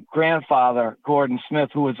to my grandfather, Gordon Smith,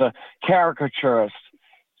 who was a caricaturist.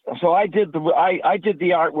 So I did the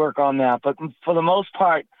artwork on that, but for the most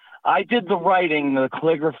part, I did the writing, the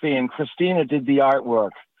calligraphy, and Christina did the artwork.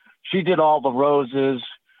 She did all the roses.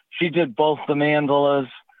 She did both the mandalas.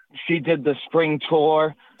 She did the spring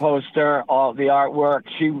tour poster, all the artwork.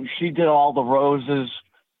 She did all the roses.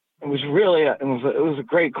 It was really it was a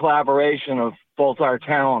great collaboration of both our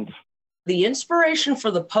talents. The inspiration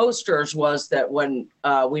for the posters was that when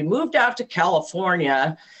we moved out to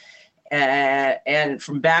California and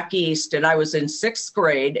from back east, and I was in 6th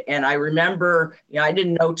grade, and I remember, I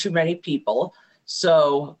didn't know too many people,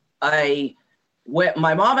 so I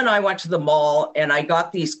My mom and I went to the mall, and I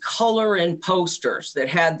got these color-in posters that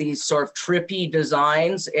had these sort of trippy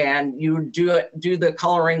designs, and you would do the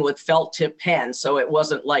coloring with felt tip pens. So it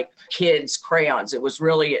wasn't like kids' crayons. It was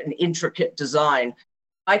really an intricate design.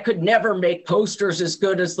 I could never make posters as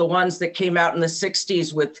good as the ones that came out in the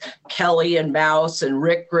 60s with Kelly and Mouse and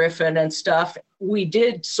Rick Griffin and stuff. We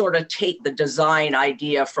did sort of take the design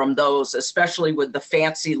idea from those, especially with the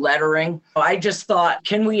fancy lettering. I just thought,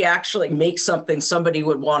 can we actually make something somebody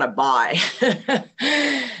would want to buy?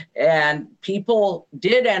 And people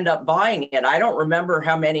did end up buying it. I don't remember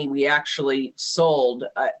how many we actually sold.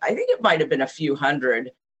 I think it might have been a few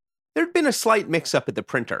hundred. There'd been a slight mix-up at the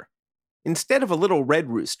printer. Instead of a little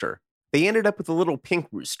red rooster, they ended up with a little pink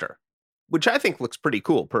rooster, which I think looks pretty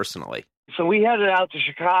cool, personally. So we headed out to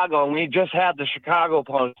Chicago, and we just had the Chicago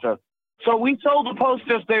poster. So we sold the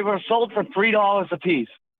posters. They were sold for $3 a piece.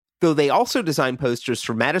 Though they also designed posters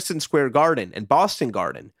for Madison Square Garden and Boston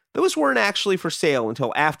Garden, those weren't actually for sale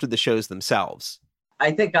until after the shows themselves.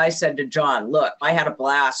 I think I said to John, look, I had a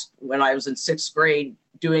blast when I was in 6th grade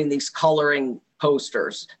doing these coloring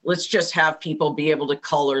posters. Let's just have people be able to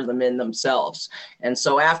color them in themselves. And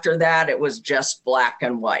so after that, it was just black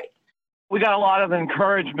and white. We got a lot of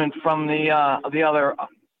encouragement from the other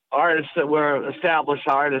artists that were established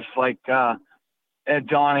artists like Ed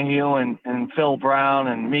Donahue and Phil Brown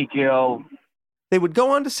and Mikio. They would go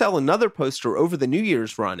on to sell another poster over the New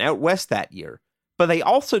Year's run out west that year, but they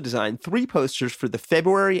also designed 3 posters for the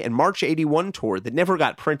February and March '81 tour that never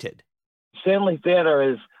got printed. Stanley Theater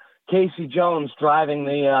is Casey Jones driving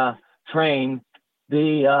the train.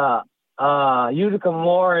 The Utica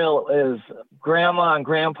Memorial is Grandma and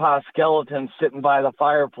Grandpa skeletons sitting by the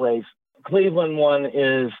fireplace. Cleveland one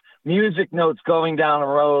is music notes going down the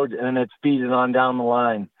road, and it's beating on down the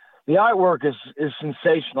line. The artwork is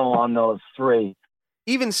sensational on those 3.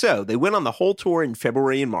 Even so, they went on the whole tour in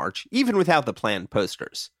February and March, even without the planned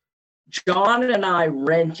posters. John and I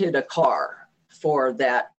rented a car for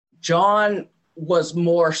that. John was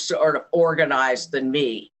more sort of organized than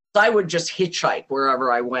me. I would just hitchhike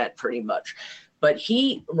wherever I went pretty much. But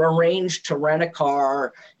he arranged to rent a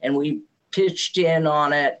car, and we pitched in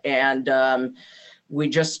on it, and we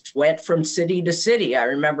just went from city to city. I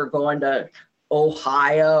remember going to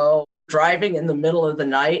Ohio, driving in the middle of the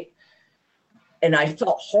night, and I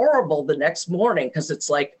felt horrible the next morning because it's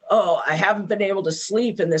like, oh, I haven't been able to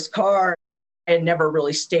sleep in this car. I had never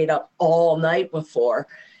really stayed up all night before.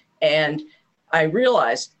 And I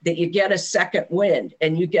realized that you get a second wind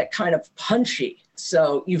and you get kind of punchy.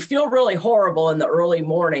 So you feel really horrible in the early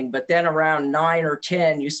morning, but then around 9 or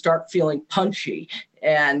 10, you start feeling punchy.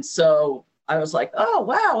 And so I was like, oh,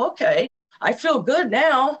 wow, okay, I feel good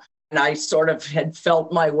now. And I sort of had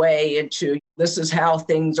felt my way into this is how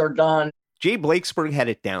things are done. Jay Blakesberg had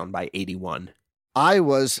it down by '81. I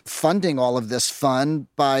was funding all of this fun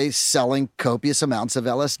by selling copious amounts of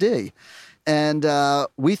LSD. And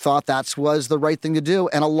we thought that was the right thing to do.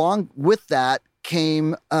 And along with that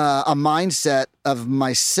came a mindset of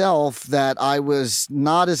myself that I was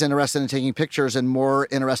not as interested in taking pictures and more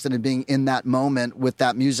interested in being in that moment with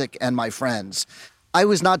that music and my friends. I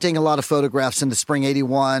was not taking a lot of photographs in the spring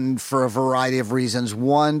 '81 for a variety of reasons.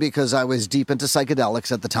 One, because I was deep into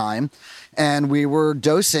psychedelics at the time, and we were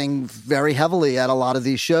dosing very heavily at a lot of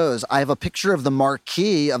these shows. I have a picture of the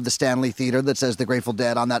marquee of the Stanley Theater that says The Grateful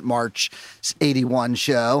Dead on that March '81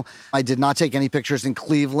 show. I did not take any pictures in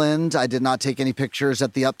Cleveland. I did not take any pictures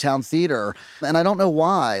at the Uptown Theater. And I don't know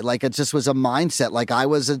why. Like, it just was a mindset. Like, I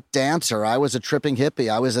was a dancer. I was a tripping hippie.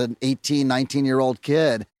 I was an 18, 19-year-old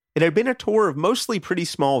kid. It had been a tour of mostly pretty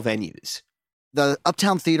small venues. The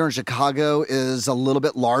Uptown Theater in Chicago is a little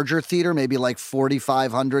bit larger theater, maybe like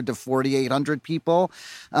 4,500 to 4,800 people.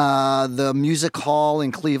 The Music Hall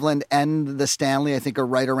in Cleveland and the Stanley, I think, are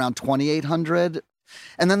right around 2,800.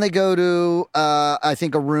 And then they go to, I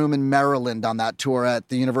think, a room in Maryland on that tour at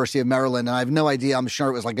the University of Maryland. And I have no idea. I'm sure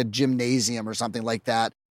it was like a gymnasium or something like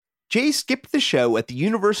that. Jay skipped the show at the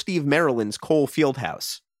University of Maryland's Cole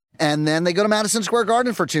Fieldhouse. And then they go to Madison Square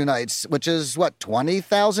Garden for 2 nights, which is,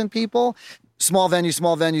 20,000 people? Small venue,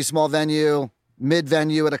 small venue, small venue,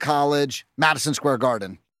 mid-venue at a college, Madison Square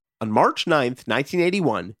Garden. On March 9th,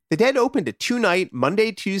 1981, the Dead opened a 2-night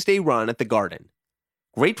Monday-Tuesday run at the Garden.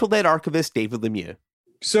 Grateful Dead archivist David Lemieux.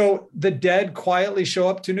 So the Dead quietly show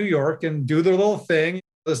up to New York and do their little thing,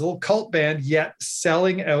 this little cult band, yet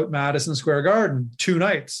selling out Madison Square Garden 2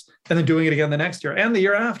 nights, and then doing it again the next year and the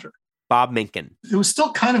year after. Bob Minkin. It was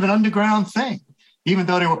still kind of an underground thing, even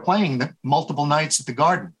though they were playing multiple nights at the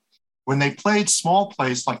Garden. When they played small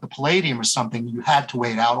plays like the Palladium or something, you had to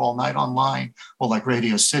wait out all night online, or like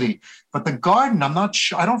Radio City. But the Garden, I'm not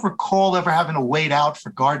sure. I don't recall ever having to wait out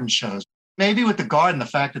for Garden shows. Maybe with the Garden, the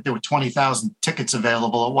fact that there were 20,000 tickets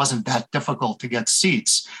available, it wasn't that difficult to get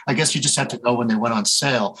seats. I guess you just had to go when they went on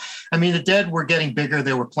sale. I mean, the Dead were getting bigger.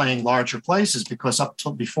 They were playing larger places because up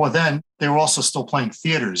till before then, they were also still playing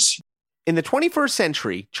theaters. In the 21st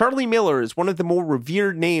century, Charlie Miller is one of the more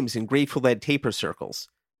revered names in Grateful Dead taper circles.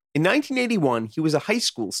 In 1981, he was a high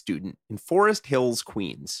school student in Forest Hills,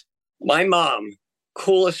 Queens. My mom,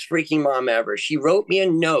 coolest freaking mom ever, she wrote me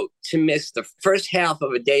a note to miss the first half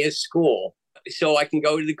of a day of school so I can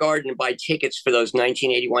go to the Garden and buy tickets for those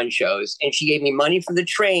 1981 shows. And she gave me money for the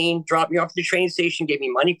train, dropped me off at the train station, gave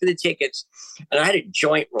me money for the tickets, and I had a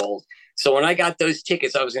joint rolled. So when I got those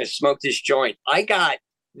tickets, I was going to smoke this joint. I got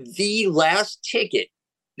the last ticket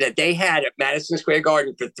that they had at Madison Square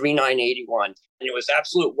Garden for $3,981. And it was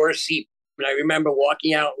absolute worst seat. And I remember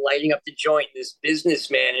walking out, lighting up the joint. This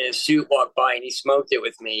businessman in a suit walked by and he smoked it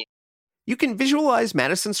with me. You can visualize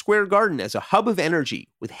Madison Square Garden as a hub of energy,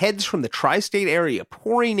 with heads from the tri-state area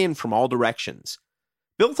pouring in from all directions.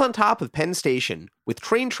 Built on top of Penn Station, with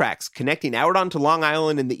train tracks connecting out onto Long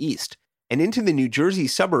Island in the east and into the New Jersey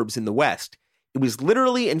suburbs in the west, it was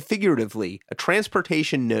literally and figuratively a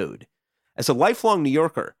transportation node. As a lifelong New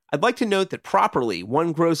Yorker, I'd like to note that properly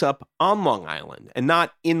one grows up on Long Island and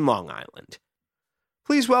not in Long Island.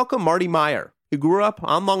 Please welcome Marty Meyer, who grew up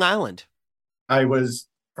on Long Island. I was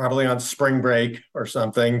probably on spring break or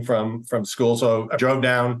something from school, so I drove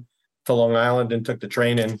down to Long Island and took the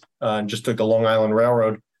train in and just took the Long Island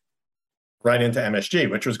Railroad right into MSG,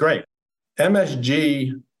 which was great.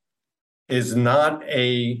 MSG is not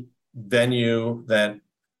a venue that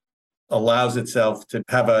allows itself to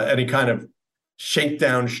have any kind of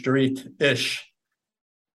shakedown street-ish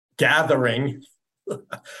gathering.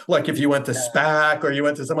 Like if you went to SPAC or you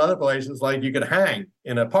went to some other places, like you could hang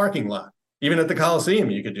in a parking lot. Even at the Coliseum,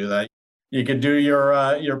 you could do that. You could do your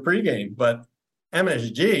pregame. But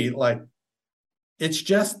MSG, like, it's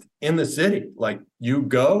just in the city. Like, you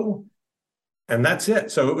go, and that's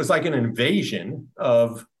it. So it was like an invasion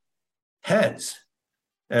of heads.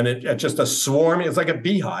 And it just a swarm. It's like a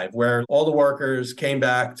beehive where all the workers came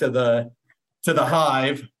back to the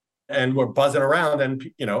hive and were buzzing around. And,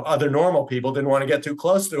 other normal people didn't want to get too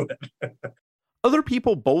close to it. Other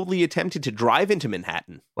people boldly attempted to drive into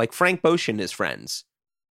Manhattan, like Frank Bosch and his friends.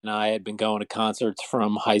 And I had been going to concerts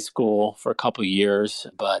from high school for a couple of years,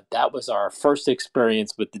 but that was our first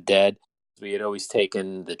experience with the Dead. We had always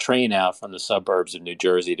taken the train out from the suburbs of New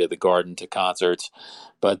Jersey to the Garden to concerts.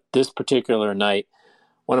 But this particular night,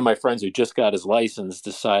 one of my friends who just got his license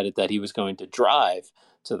decided that he was going to drive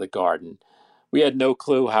to the Garden. We had no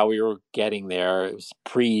clue how we were getting there. It was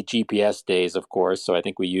pre-GPS days, of course, so I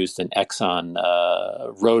think we used an Exxon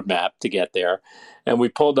road map to get there. And we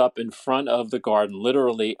pulled up in front of the Garden,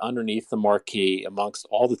 literally underneath the marquee, amongst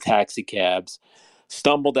all the taxi cabs,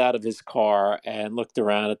 stumbled out of his car and looked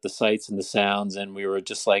around at the sights and the sounds, and we were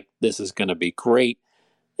just like, this is going to be great.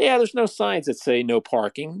 Yeah, there's no signs that say no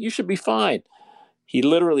parking. You should be fine. He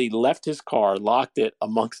literally left his car, locked it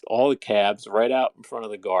amongst all the cabs right out in front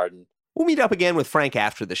of the Garden. We'll meet up again with Frank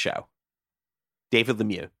after the show. David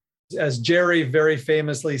Lemieux. As Jerry very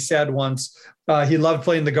famously said once, he loved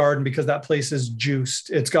playing the Garden because that place is juiced.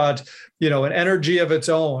 It's got, an energy of its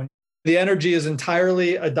own. The energy is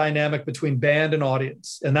entirely a dynamic between band and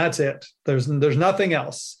audience, and that's it. There's nothing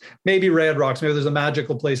else. Maybe Red Rocks, maybe there's a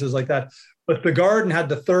magical places like that. But the Garden had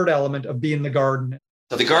the third element of being the Garden.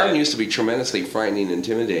 The Garden used to be tremendously frightening and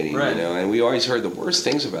intimidating, right. And we always heard the worst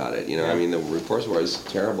things about it. I mean, the reports were always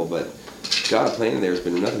terrible, but God, playing there has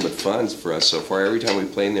been nothing but fun for us so far. Every time we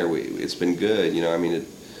play in there, it's been good.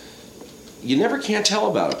 You never can't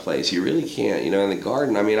tell about a place. You really can't. In the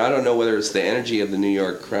Garden, I don't know whether it's the energy of the New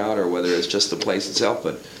York crowd or whether it's just the place itself,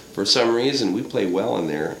 but for some reason we play well in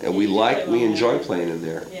there, and we enjoy playing in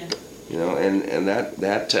there. Yeah. And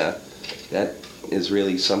that is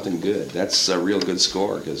really something good. That's a real good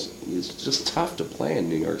score because it's just tough to play in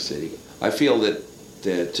New York City. I feel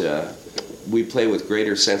that we play with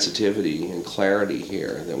greater sensitivity and clarity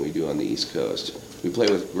here than we do on the East Coast. We play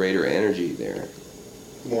with greater energy there.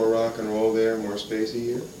 More rock and roll there, more spacey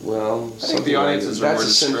here? Well, I think the audiences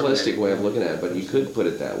that's a simplistic way of looking at it, but you could put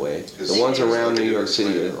it that way. The ones around New York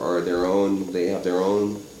City are their own, they have their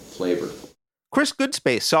own flavor. Chris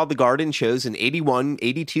Goodspace saw the Garden shows in 81,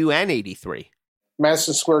 82, and 83.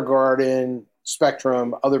 Madison Square Garden,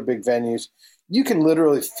 Spectrum, other big venues, you can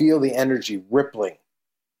literally feel the energy rippling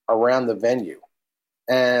around the venue.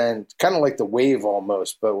 And kind of like the wave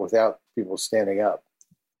almost, but without people standing up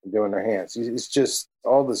and doing their hands. It's just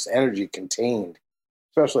all this energy contained,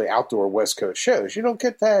 especially outdoor West Coast shows. You don't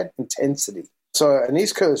get that intensity. So an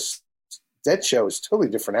East Coast Dead show is a totally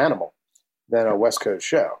different animal than a West Coast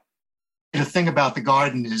show. The thing about the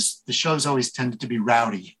Garden is the shows always tended to be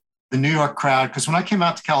rowdy. The New York crowd, because when I came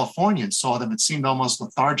out to California and saw them, it seemed almost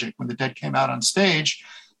lethargic. When the Dead came out on stage,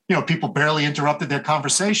 people barely interrupted their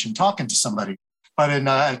conversation talking to somebody. But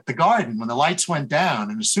at the Garden, when the lights went down,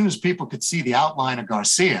 and as soon as people could see the outline of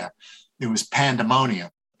Garcia, it was pandemonium.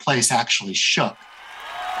 The place actually shook.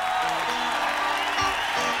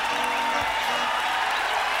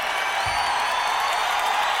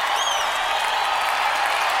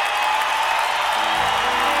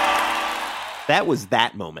 That was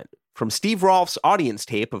That Moment from Steve Rolfe's audience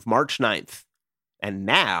tape of March 9th. And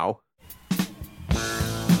now...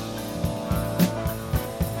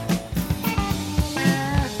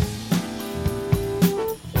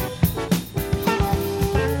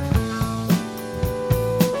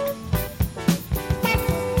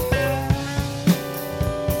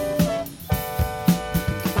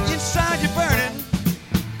 Inside you're burning,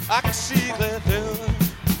 I can see clear through.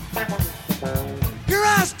 Your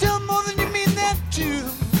eyes tell more than you mean that too.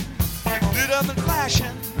 Lit up and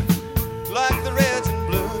flashing like the reds and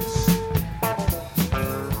blues.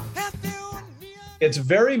 It's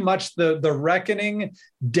very much the Reckoning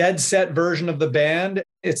Dead set version of the band.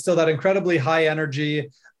 It's still that incredibly high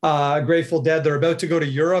energy. Grateful Dead, they're about to go to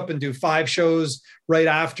Europe and do 5 shows right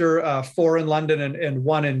after, 4 in London and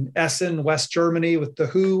 1 in Essen, West Germany with The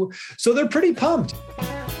Who. So they're pretty pumped.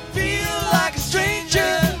 Feel like a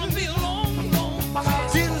stranger. Feel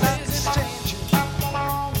like a stranger.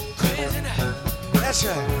 Crazy night. That's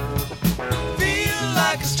right. Feel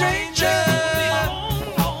like a stranger.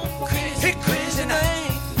 Hey, crazy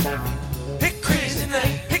night. Hey, crazy night.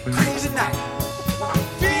 Hey, crazy night.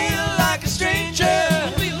 Feel like a stranger.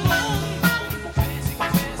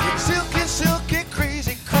 Silky,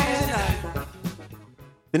 crazy, crazy night.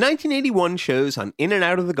 The 1981 shows on In and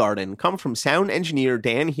Out of the Garden come from sound engineer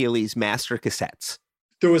Dan Healy's master cassettes.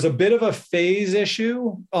 There was a bit of a phase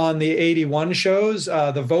issue on the 81 shows.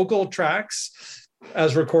 The vocal tracks,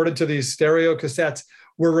 as recorded to these stereo cassettes,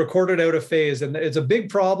 were recorded out of phase. And it's a big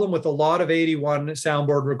problem with a lot of 81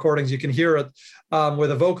 soundboard recordings. You can hear it where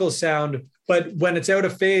the vocals sound, but when it's out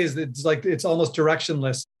of phase, it's almost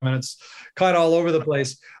directionless. And it's kind of all over the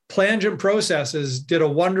place. Plangent Processes did a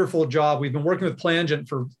wonderful job. We've been working with Plangent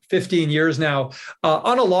for 15 years now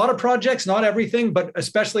on a lot of projects, not everything, but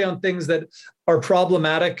especially on things that are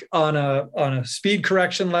problematic on a speed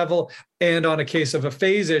correction level and on a case of a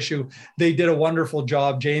phase issue. They did a wonderful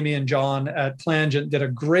job. Jamie and John at Plangent did a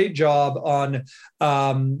great job on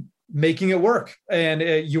making it work. And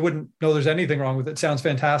you wouldn't know there's anything wrong with it. It sounds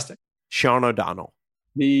fantastic. Sean O'Donnell.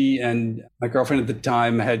 Me and my girlfriend at the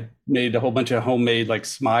time had made a whole bunch of homemade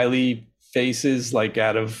smiley faces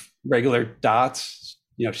out of regular dots.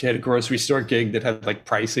 She had a grocery store gig that had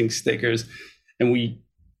pricing stickers, and we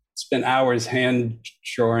spent hours hand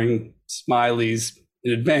drawing smileys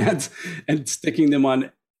in advance and sticking them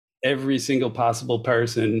on every single possible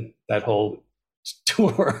person that whole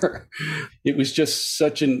tour. It was just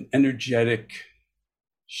such an energetic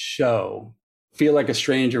show. Feel Like a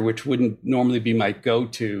Stranger, which wouldn't normally be my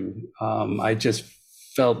go-to. I just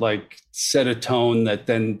felt set a tone that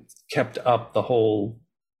then kept up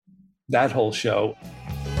that whole show.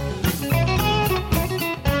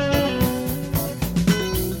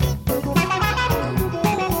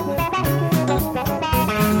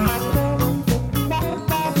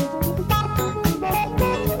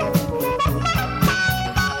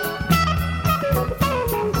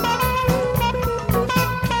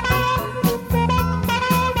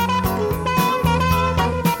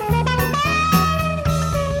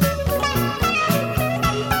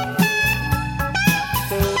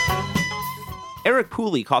 Eric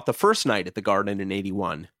Pooley caught the first night at the Garden in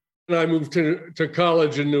 81. I moved to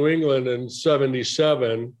college in New England in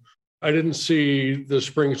 77. I didn't see the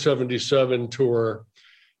Spring 77 tour,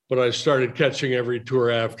 but I started catching every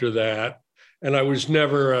tour after that. And I was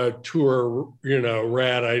never a tour,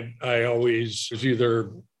 rat. I always was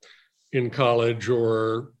either in college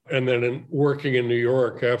and then working in New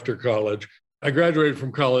York after college. I graduated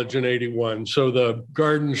from college in 81. So the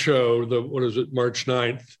Garden show, March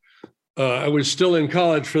 9th, I was still in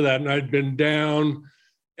college for that, and I'd been down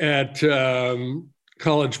at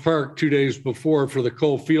College Park 2 days before for the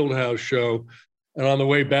Cole Fieldhouse show. And on the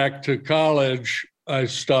way back to college, I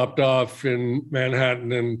stopped off in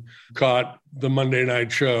Manhattan and caught the Monday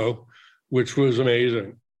night show, which was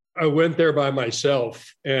amazing. I went there by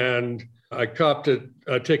myself, and I copped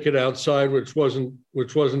a ticket outside, which wasn't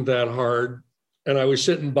that hard. And I was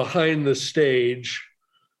sitting behind the stage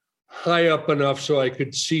high up enough so I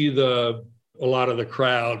could see a lot of the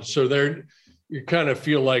crowd. So there, you kind of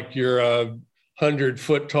feel like you're a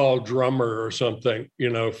 100-foot tall drummer or something,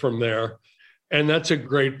 from there. And that's a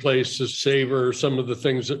great place to savor some of the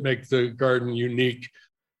things that make the Garden unique.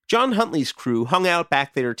 John Huntley's crew hung out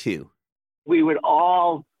back there too. We would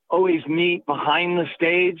all always meet behind the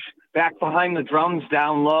stage, back behind the drums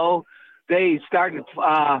down low. They started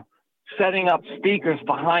setting up speakers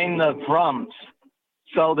behind the drums.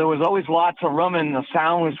 So there was always lots of room and the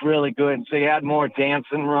sound was really good. So you had more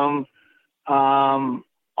dancing room.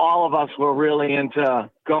 All of us were really into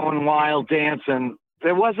going wild dancing.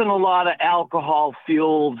 There wasn't a lot of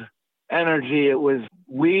alcohol-fueled energy. It was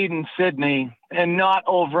weed and Sydney and not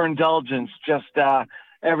overindulgence, just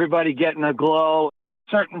everybody getting a glow.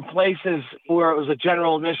 Certain places where it was a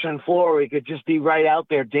general admission floor, we could just be right out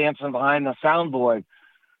there dancing behind the soundboard.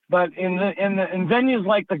 But in venues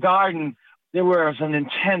like the Garden, there was an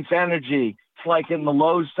intense energy. It's like in the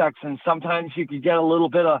low section, sometimes you could get a little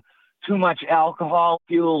bit of too much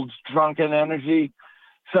alcohol-fueled drunken energy.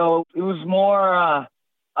 So it was more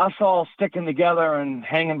us all sticking together and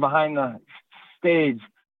hanging behind the stage.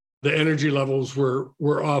 The energy levels were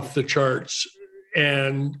off the charts.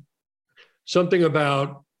 And something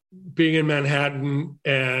about being in Manhattan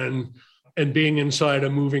and being inside a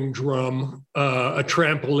moving drum, a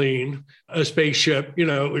trampoline, a spaceship, it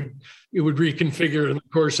would reconfigure in the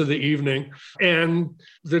course of the evening. And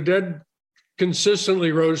the Dead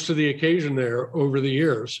consistently rose to the occasion there over the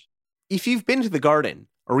years. If you've been to the Garden,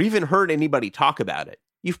 or even heard anybody talk about it,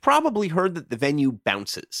 you've probably heard that the venue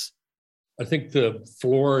bounces. I think the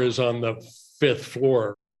floor is on the 5th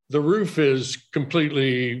floor. The roof is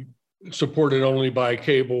completely supported only by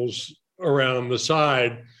cables around the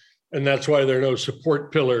side, and that's why there are no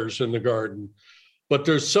support pillars in the Garden. But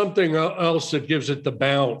there's something else that gives it the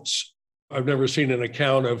bounce. I've never seen an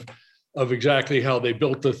account of exactly how they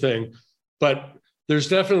built the thing, but there's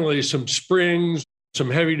definitely some springs, some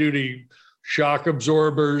heavy-duty shock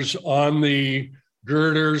absorbers on the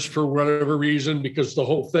girders for whatever reason, because the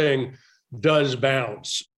whole thing does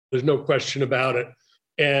bounce. There's no question about it.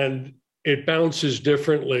 And it bounces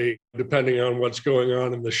differently depending on what's going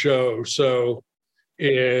on in the show. So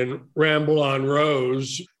in Ramble on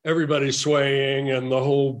Rose, everybody's swaying and the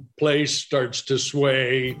whole place starts to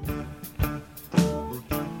sway.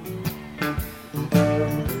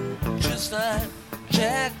 Just like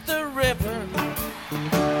Jack the Ripper,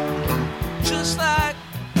 just like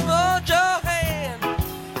Mojo Hand,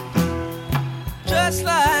 just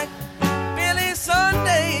like Billy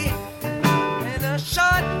Sunday and a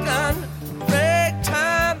shotgun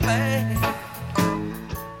ragtime band.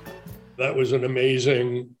 That was an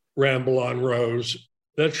amazing Ramble on Rose.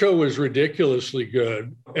 That show was ridiculously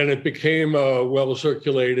good, and it became a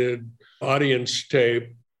well-circulated audience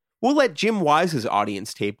tape. We'll let Jim Wise's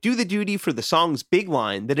audience tape do the duty for the song's big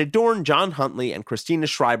line that adorned John Huntley and Christina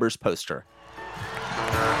Schreiber's poster.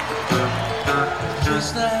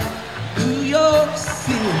 Just like New York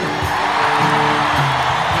City,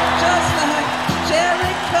 just like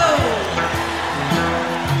Jericho,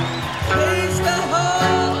 raise the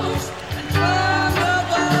halls and drum the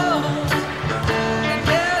balls and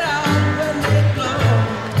get out when they blow.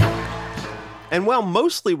 And while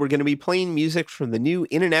mostly we're going to be playing music from the new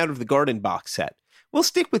In and Out of the Garden box set, we'll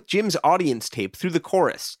stick with Jim's audience tape through the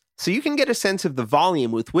chorus, so you can get a sense of the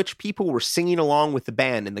volume with which people were singing along with the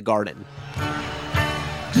band in the Garden.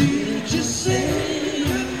 Did you say your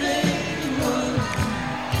name was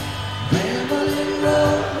Ramblin'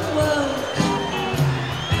 Rose?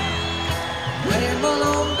 Ramble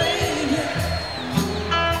on, baby.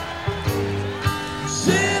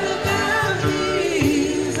 Sit down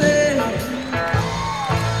easy.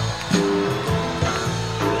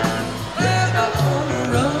 Ramble on the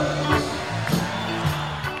road.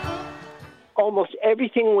 Almost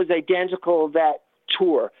everything was identical that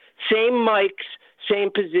tour. Same mics,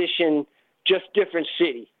 same position, just different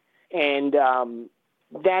city. And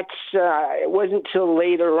it wasn't till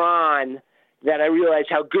later on that I realized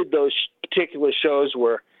how good those particular shows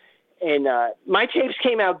were. And my tapes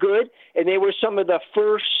came out good, and they were some of the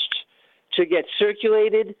first to get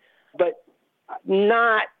circulated, but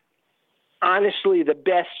not honestly the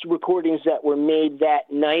best recordings that were made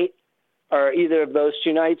that night or either of those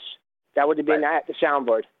two nights. That would have been at the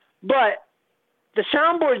soundboard. But the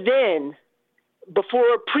soundboard then,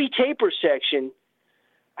 before a pre-taper section,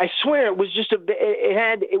 I swear it was just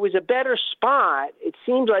it was a better spot. It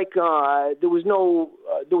seemed like there was no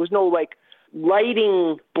like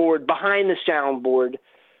lighting board behind the soundboard,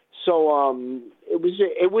 so it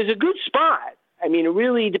was a good spot. I mean, it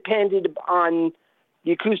really depended on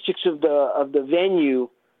the acoustics of the venue,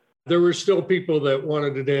 There were still people that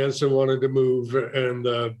wanted to dance and wanted to move, and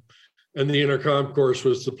the inner concourse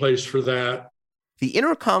was the place for that. The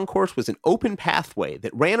inner concourse was an open pathway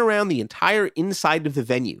that ran around the entire inside of the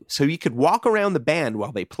venue, so you could walk around the band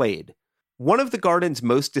while they played. One of the Garden's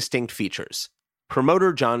most distinct features.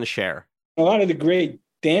 Promoter John Scher. A lot of the great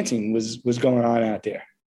dancing was going on out there.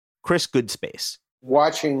 Chris Goodspace.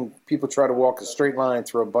 Watching people try to walk a straight line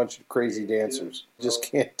through a bunch of crazy dancers. You just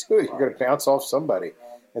can't do it. You're going to bounce off somebody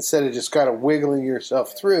instead of just kind of wiggling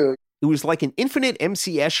yourself through. It was like an infinite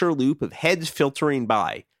MC Escher loop of heads filtering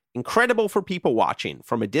by, incredible for people watching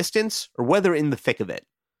from a distance or whether in the thick of it.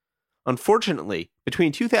 Unfortunately,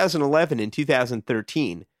 between 2011 and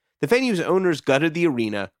 2013, the venue's owners gutted the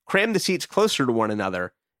arena, crammed the seats closer to one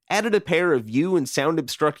another, added a pair of view and sound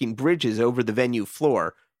obstructing bridges over the venue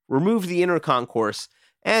floor, removed the inner concourse,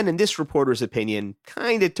 and, in this reporter's opinion,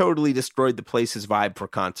 kinda totally destroyed the place's vibe for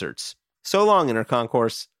concerts. So long, inner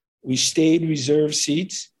concourse. We stayed reserved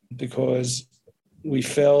seats because we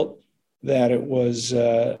felt that it was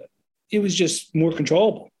just more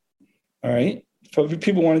controllable. All right. If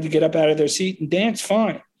people wanted to get up out of their seat and dance,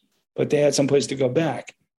 fine, but they had some place to go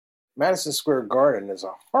back. Madison Square Garden is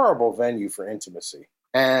a horrible venue for intimacy,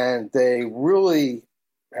 and they really,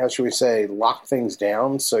 how should we say, lock things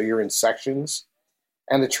down so you're in sections.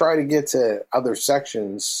 And to try to get to other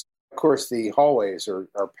sections, of course, the hallways are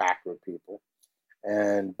packed with people.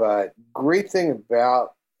 But great thing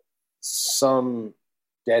about some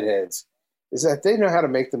deadheads is that they know how to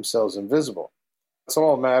make themselves invisible. It's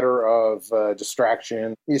all a matter of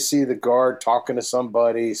distraction. You see the guard talking to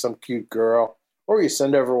somebody, some cute girl, or you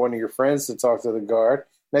send over one of your friends to talk to the guard.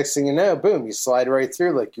 Next thing you know, boom, you slide right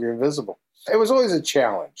through like you're invisible. It was always a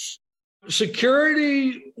challenge.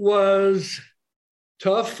 Security was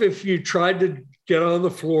tough if you tried to get on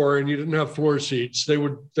the floor and you didn't have floor seats. They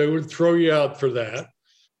would throw you out for that.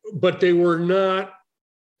 But they were not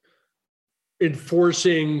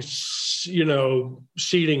enforcing,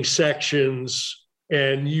 seating sections,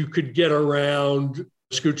 and you could get around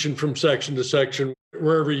scooching from section to section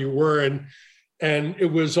wherever you were. And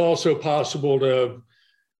it was also possible to,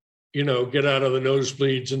 get out of the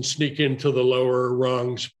nosebleeds and sneak into the lower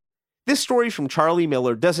rungs. This story from Charlie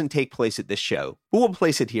Miller doesn't take place at this show, but we'll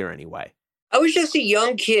place it here anyway. I was just a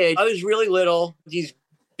young kid. I was really little, these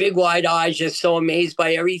big wide eyes, just so amazed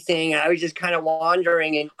by everything. I was just kind of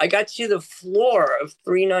wandering, and I got to the floor of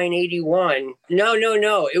 3981.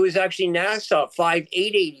 No. It was actually Nassau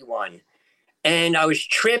 5881. And I was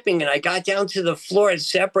tripping, and I got down to the floor at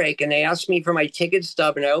set break, and they asked me for my ticket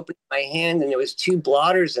stub, and I opened my hand, and there was 2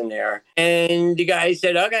 blotters in there. And the guy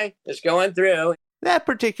said, okay, let's go on through. That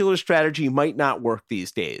particular strategy might not work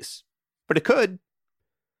these days, but it could.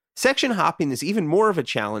 Section hopping is even more of a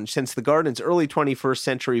challenge since the Garden's early 21st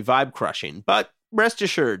century vibe crushing, but rest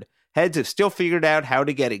assured, heads have still figured out how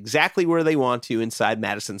to get exactly where they want to inside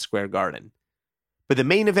Madison Square Garden. But the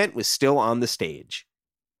main event was still on the stage.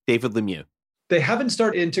 David Lemieux. They haven't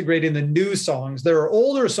started integrating the new songs. There are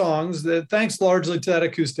older songs that, thanks largely to that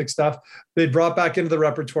acoustic stuff, they brought back into the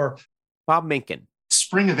repertoire. Bob Minkin.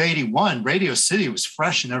 Spring of 81, Radio City was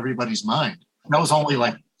fresh in everybody's mind. That was only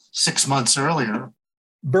like 6 months earlier.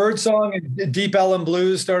 Birdsong and Deep Ellum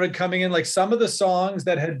Blues started coming in. Like some of the songs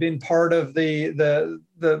that had been part of the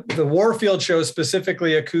Warfield show,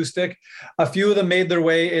 specifically acoustic, a few of them made their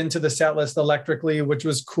way into the set list electrically, which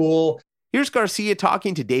was cool. Here's Garcia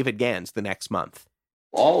talking to David Gans the next month.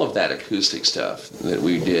 All of that acoustic stuff that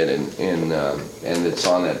we did and it's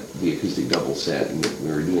on the acoustic double set and that we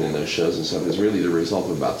were doing in those shows and stuff is really the result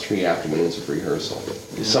of about 3 afternoons of rehearsal.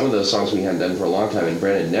 Some of those songs we hadn't done for a long time and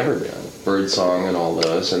Brent had never done. Birdsong and all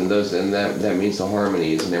those, and that means the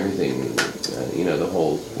harmonies and everything, the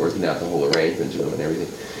whole, working out the whole arrangement to them and everything.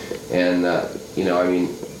 And,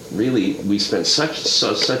 really, we spent such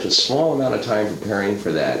a small amount of time preparing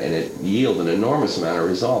for that, and it yielded an enormous amount of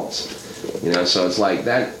results. So it's like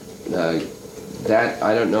that,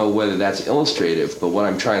 I don't know whether that's illustrative, but what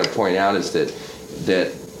I'm trying to point out is that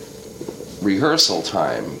rehearsal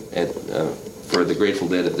time for the Grateful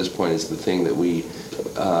Dead at this point is the thing that we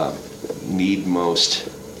need most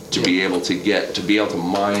to be able to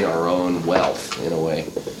mine our own wealth in a way,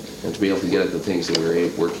 and to be able to get at the things that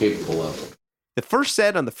we're capable of. The first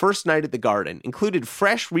set on the first night at the Garden included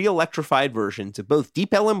fresh, re-electrified versions of both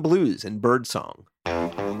Deep Ellum Blues and Birdsong.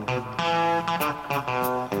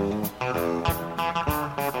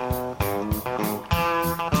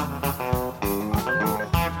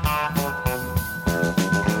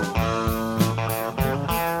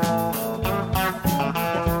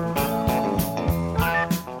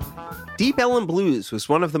 Deep Ellum Blues was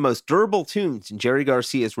one of the most durable tunes in Jerry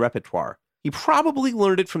Garcia's repertoire, He probably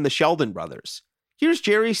learned it from the Sheldon brothers. Here's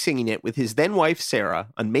Jerry singing it with his then-wife Sarah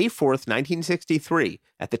on May 4th, 1963,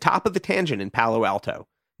 at the top of the Tangent in Palo Alto,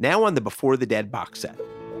 now on the Before the Dead box set.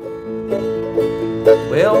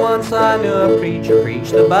 Well, once I knew a preacher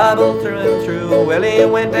preached the Bible through and through. Well, he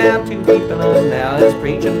went down too deep and now his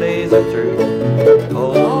preaching days are through.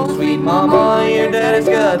 Oh, sweet mama, your daddy's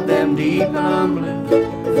got them deep and blue.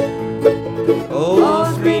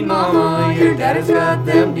 Oh, sweet mama, your daddy's got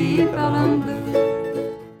them deep and blue.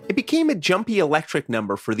 It became a jumpy electric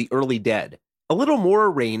number for the early Dead, a little more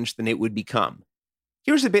arranged than it would become.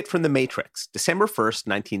 Here's a bit from The Matrix, December 1st,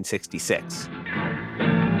 1966.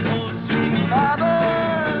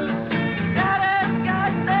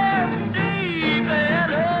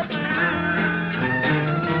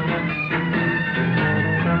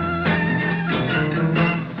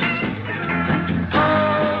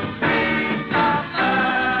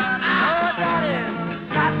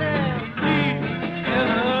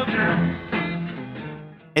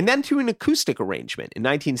 And then to an acoustic arrangement in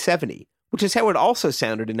 1970, which is how it also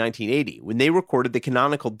sounded in 1980 when they recorded the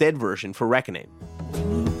canonical Dead version for Reckoning.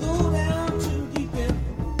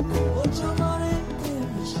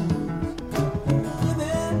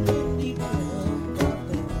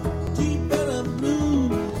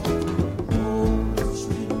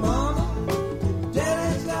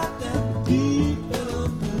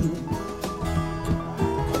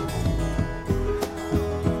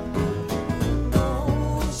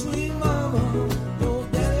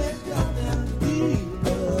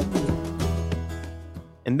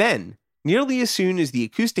 And then, nearly as soon as the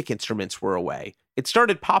acoustic instruments were away, it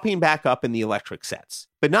started popping back up in the electric sets.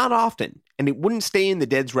 But not often, and it wouldn't stay in the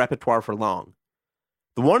Dead's repertoire for long.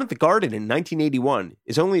 The one at the Garden in 1981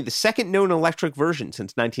 is only the second known electric version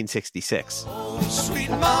since 1966. Oh, sweet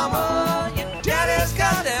mama, your daddy's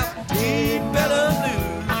got them deep bellum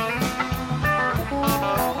blues.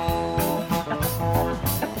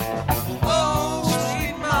 Oh,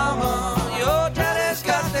 sweet mama, your daddy's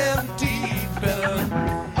got them deep bellum blues.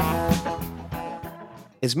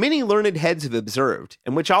 As many learned heads have observed,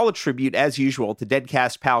 and which I'll attribute as usual to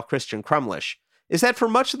Deadcast pal Christian Crumlish, is that for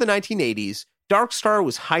much of the 1980s, Dark Star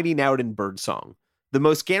was hiding out in Birdsong, the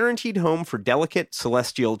most guaranteed home for delicate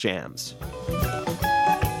celestial jams.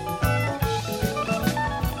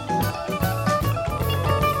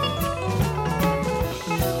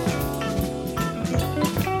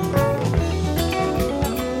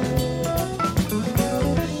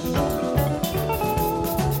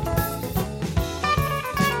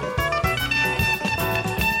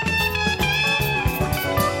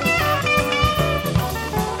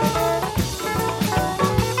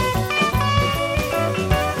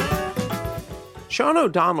 Sean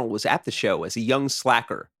O'Donnell was at the show as a young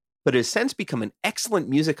slacker, but has since become an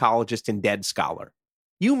excellent musicologist and Dead scholar.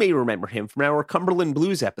 You may remember him from our Cumberland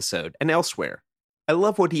Blues episode and elsewhere. I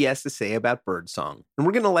love what he has to say about Birdsong, and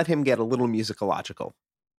we're going to let him get a little musicological.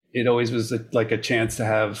 It always was like a chance to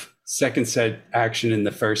have second set action in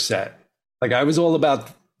the first set. Like I was all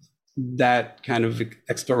about that kind of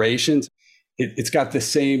exploration. It's got the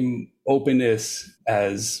same openness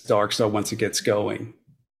as Dark Star once it gets going.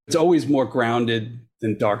 It's always more grounded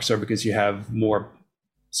than Dark Star because you have more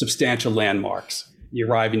substantial landmarks. You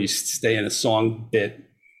arrive and you stay in a song bit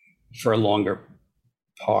for a longer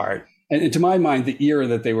part. And to my mind, the era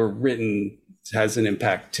that they were written has an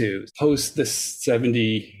impact too. Post the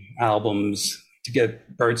 70 albums to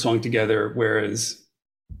get Birdsong together, whereas,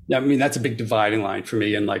 I mean, that's a big dividing line for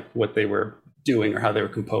me in like what they were doing or how they were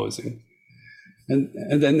composing.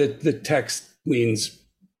 And then the text leans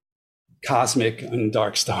cosmic on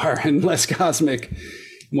Dark Star and less cosmic,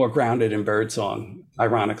 more grounded in Birdsong,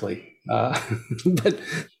 ironically. But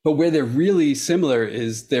where they're really similar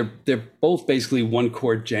is they're both basically one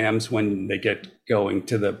chord jams when they get going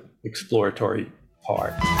to the exploratory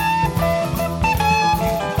part.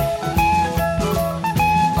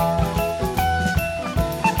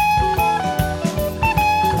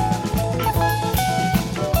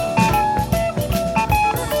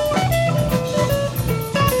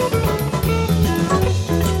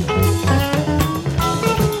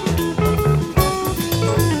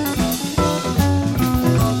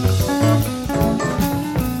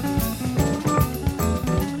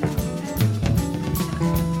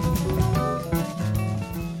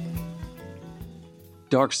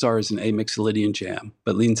 Dark Star is an A-Mixolydian jam,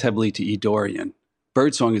 but leans heavily to E-Dorian.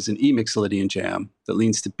 Birdsong is an E-Mixolydian jam that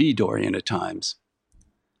leans to B-Dorian at times.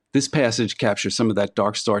 This passage captures some of that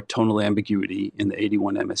Dark Star tonal ambiguity in the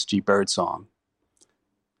 81 MSG Birdsong.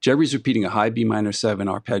 Jerry's repeating a high B minor 7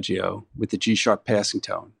 arpeggio with the G-sharp passing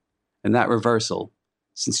tone, and that reversal,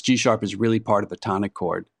 since G-sharp is really part of the tonic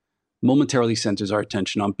chord, momentarily centers our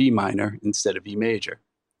attention on B minor instead of E major.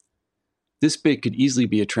 This bit could easily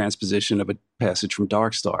be a transposition of a passage from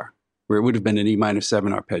Dark Star, where it would have been an E minor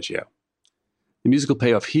 7 arpeggio. The musical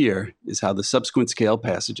payoff here is how the subsequent scale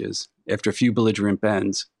passages, after a few belligerent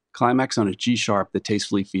bends, climax on a G sharp that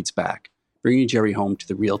tastefully feeds back, bringing Jerry home to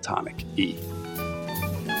the real tonic, E.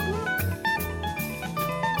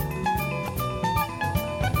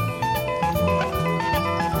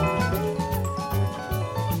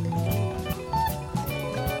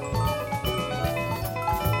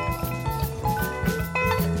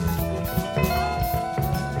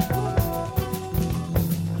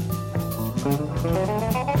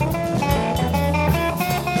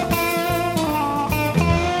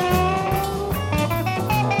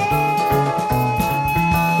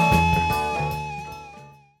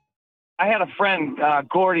 I had a friend,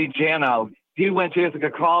 Gordy Jano. He went to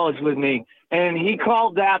Ithaca College with me, and we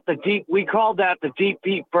called that the deep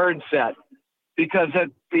beat bird set, because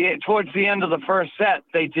towards the end of the first set,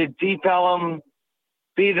 they did Deep Ellum,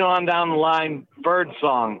 Beat It On Down the Line, Bird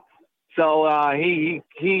Song. So he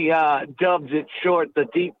dubbed it short the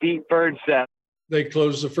Deep Beat Bird set. They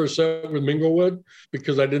closed the first set with Minglewood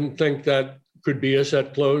because I didn't think that could be a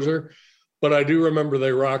set closer. But I do remember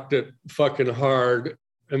they rocked it fucking hard.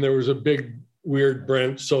 And there was a big, weird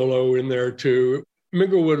Brent solo in there too.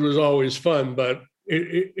 Minglewood was always fun, but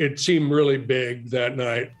it seemed really big that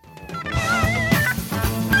night.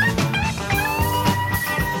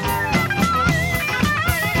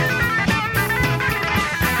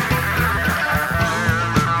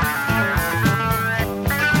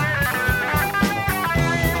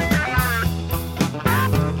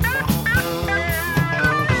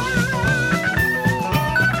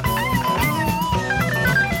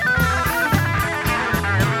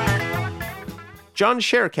 John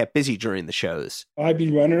Scher kept busy during the shows. I'd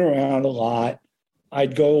be running around a lot.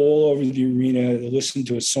 I'd go all over the arena to listen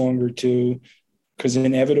to a song or two, because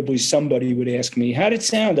inevitably somebody would ask me, "How did it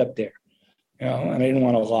sound up there?" And I didn't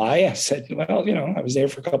want to lie. I said, "Well, I was there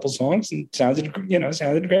for a couple songs and sounded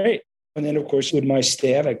great." And then, of course, with my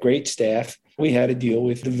staff, a great staff, we had to deal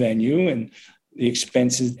with the venue and the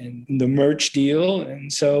expenses and the merch deal.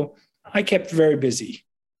 And so I kept very busy.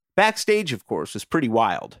 Backstage, of course, was pretty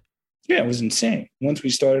wild. Yeah, it was insane. Once we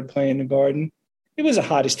started playing the Garden, it was the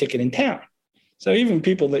hottest ticket in town. So even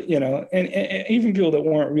people that, and even people that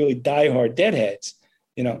weren't really diehard Deadheads,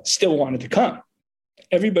 still wanted to come.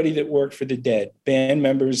 Everybody that worked for the Dead, band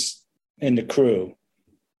members and the crew,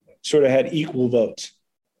 sort of had equal votes.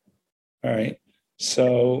 All right.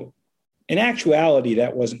 So in actuality,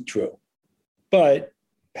 that wasn't true. But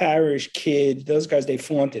Parrish, Kidd, those guys, they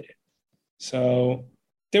flaunted it. So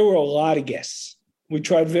there were a lot of guests. We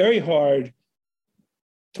tried very hard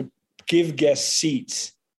to give guests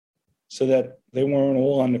seats so that they weren't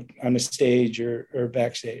all on the stage or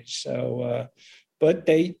backstage. So, but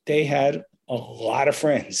they had a lot of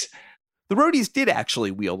friends. The Roadies did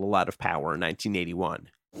actually wield a lot of power in 1981.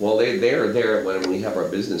 Well, they're there when we have our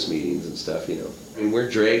business meetings and stuff, I mean, we're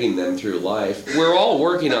dragging them through life. We're all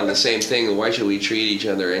working on the same thing, and why should we treat each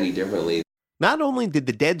other any differently? Not only did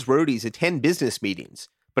the Dead's Roadies attend business meetings,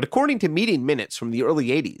 but according to meeting minutes from the early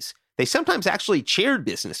 80s, they sometimes actually chaired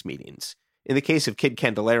business meetings, in the case of Kid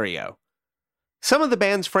Candelario. Some of the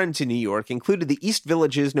band's friends in New York included the East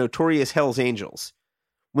Village's notorious Hells Angels.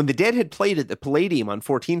 When the Dead had played at the Palladium on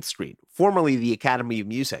 14th Street, formerly the Academy of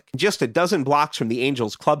Music, just a dozen blocks from the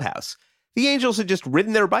Angels' clubhouse, the Angels had just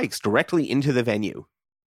ridden their bikes directly into the venue.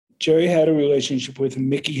 Jerry had a relationship with him.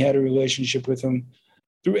 Mickey had a relationship with him.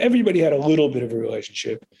 Everybody had a little bit of a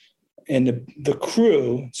relationship. And the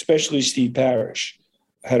crew, especially Steve Parrish,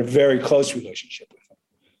 had a very close relationship with him.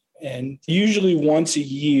 And usually once a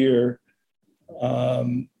year,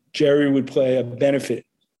 Jerry would play a benefit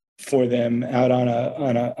for them out on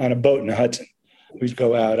a boat in the Hudson. We'd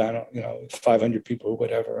go out, 500 people or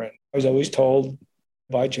whatever. And I was always told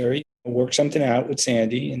by Jerry, work something out with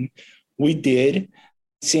Sandy. And we did.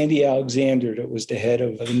 Sandy Alexander, that was the head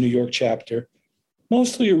of the New York chapter,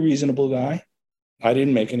 mostly a reasonable guy. I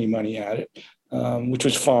didn't make any money at it, which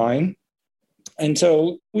was fine. And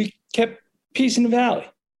so we kept peace in the valley.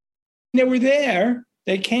 They were there.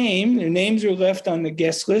 They came. Their names were left on the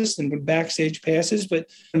guest list and backstage passes,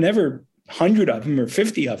 but never 100 of them or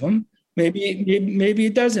 50 of them, maybe a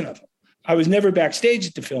dozen of them. I was never backstage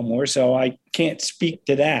at the Fillmore, so I can't speak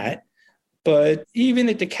to that. But even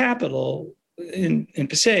at the Capitol in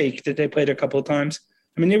Passaic, that they played a couple of times,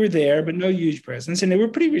 they were there, but no huge presence. And they were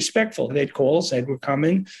pretty respectful. They'd call, said, "We're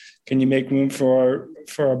coming. Can you make room for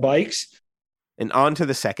our bikes?" And on to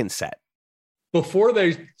the second set. Before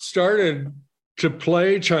they started to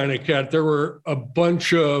play China Cat, there were a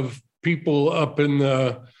bunch of people up in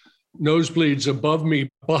the nosebleeds above me,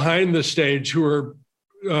 behind the stage, who were,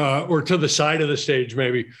 or to the side of the stage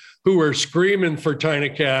maybe, who were screaming for China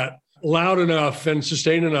Cat loud enough and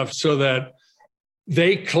sustained enough so that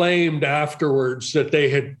they claimed afterwards that they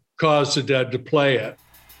had caused the Dead to play it.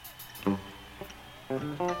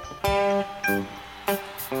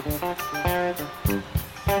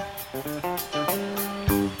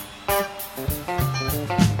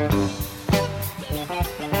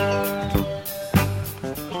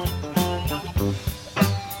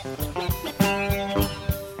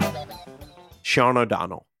 Sean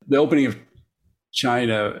O'Donnell. The opening of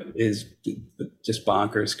China is just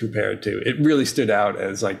bonkers compared to, it really stood out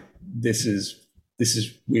as like, this is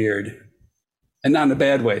weird, and not in a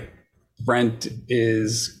bad way. Brent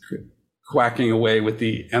is quacking away with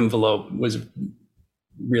the envelope was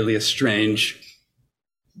really a strange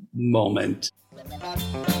moment.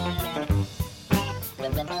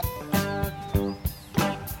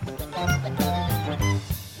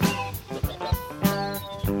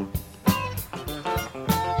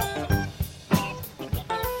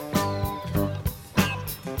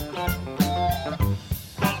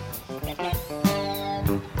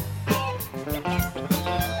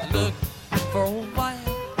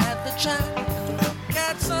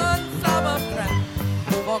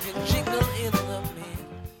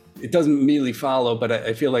 It doesn't immediately follow, but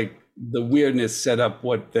I feel like the weirdness set up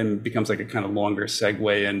what then becomes like a kind of longer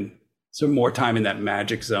segue, and so more time in that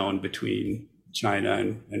magic zone between China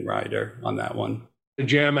and Ryder on that one. The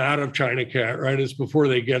jam out of China Cat, right, is before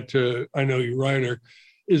they get to I Know You Ryder,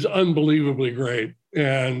 is unbelievably great.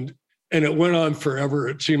 And it went on forever.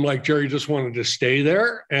 It seemed like Jerry just wanted to stay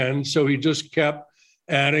there. And so he just kept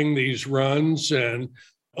adding these runs and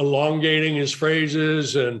elongating his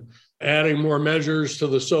phrases and adding more measures to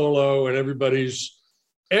the solo, and everybody's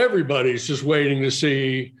just waiting to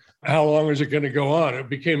see how long is it going to go on. It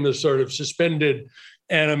became this sort of suspended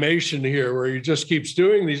animation here where he just keeps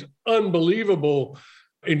doing these unbelievable,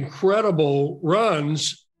 incredible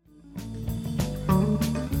runs.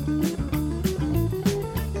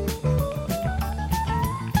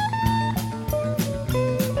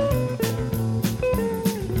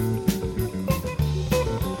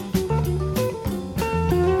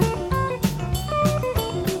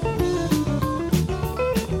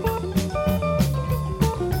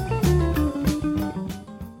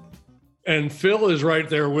 And Phil is right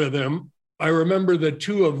there with him. I remember the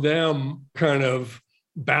two of them kind of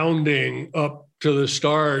bounding up to the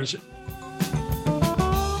stars.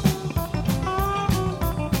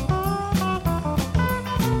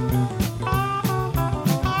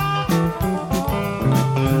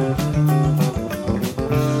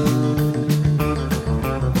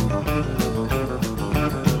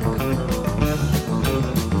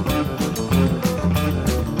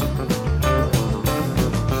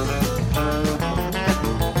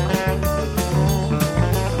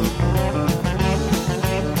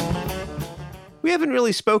 We haven't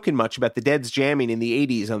really spoken much about the Dead's jamming in the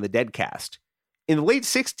 80s on the Deadcast. In the late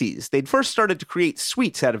 60s, they'd first started to create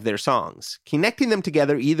suites out of their songs, connecting them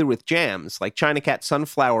together either with jams, like China Cat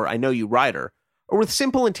Sunflower, I Know You Ryder, or with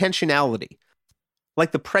simple intentionality,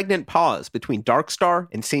 like the pregnant pause between Dark Star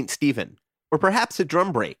and St. Stephen, or perhaps a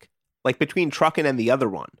drum break, like between Truckin' and the Other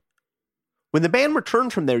One. When the band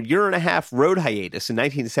returned from their year-and-a-half road hiatus in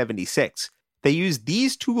 1976, they used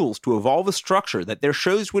these tools to evolve a structure that their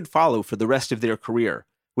shows would follow for the rest of their career,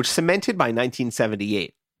 which cemented by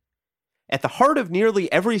 1978. At the heart of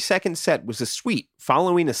nearly every second set was a suite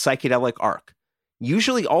following a psychedelic arc,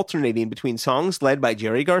 usually alternating between songs led by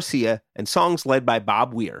Jerry Garcia and songs led by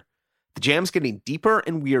Bob Weir, the jams getting deeper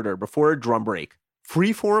and weirder before a drum break,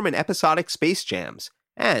 freeform and episodic space jams,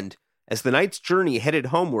 and, as the night's journey headed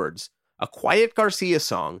homewards, a quiet Garcia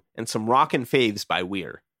song and some rockin' faves by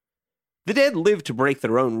Weir. The Dead lived to break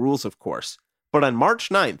their own rules, of course, but on March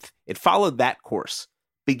 9th, it followed that course,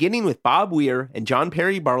 beginning with Bob Weir and John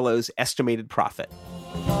Perry Barlow's Estimated Profit.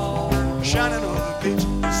 Shining on the beach,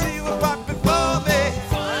 see the rock before me.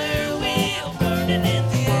 Fire wheel burning in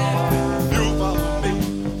the air. You follow me,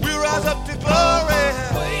 we'll rise up to glory.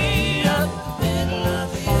 Way up the middle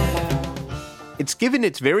of the air. It's given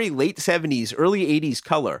its very late 70s, early 80s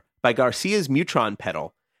color by Garcia's Mutron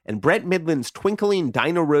pedal and Brett Midland's twinkling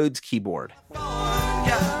Dyna Rhodes keyboard. A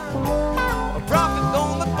prophet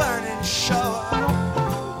on the burning shore.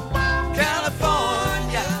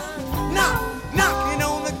 California, knocking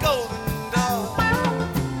on the golden door.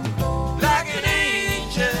 Like an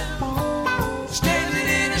angel, standing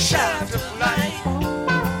in a shaft of light.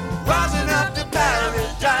 Rising up to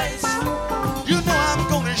paradise. You know I'm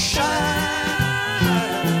gonna shine.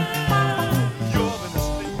 You're gonna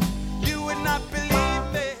sleep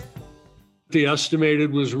The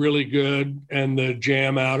Estimated was really good, and the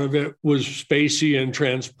jam out of it was spacey and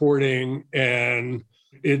transporting, and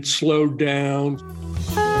it slowed down.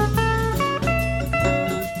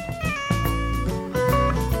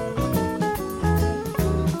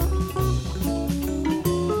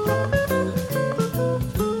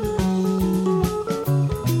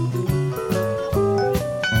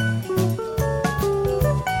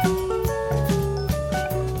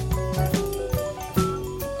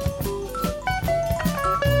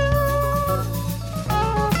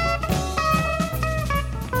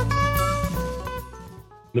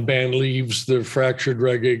 The band leaves the fractured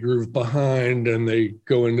reggae groove behind, and they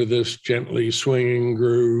go into this gently swinging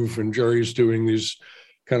groove, and Jerry's doing these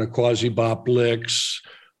kind of quasi-bop licks,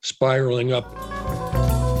 spiraling up.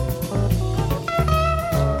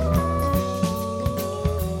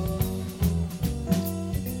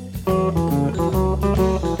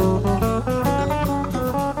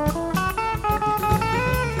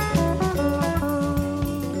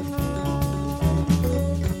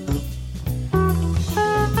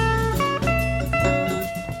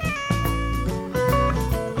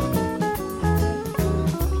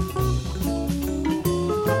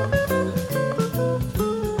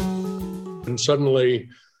 And suddenly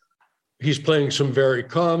he's playing some very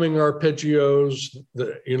calming arpeggios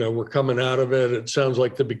that, we're coming out of it. It sounds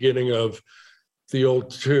like the beginning of the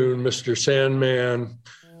old tune, Mr. Sandman.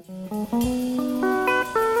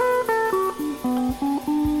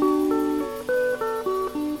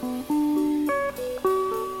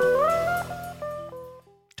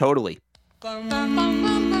 Totally.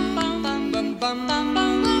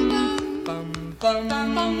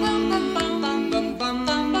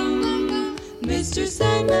 Mr.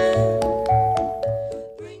 Sandman.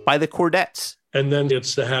 By the Chordettes. And then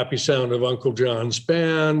it's the happy sound of Uncle John's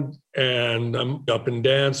band, and I'm up and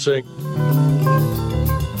dancing.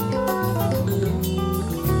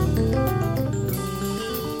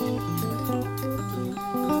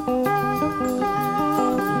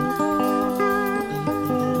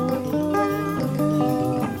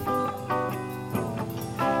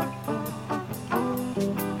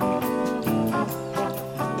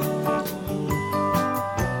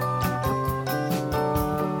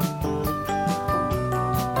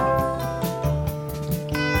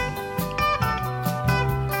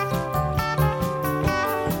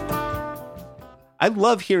 I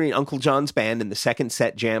love hearing Uncle John's band in the second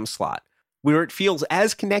set jam slot, where it feels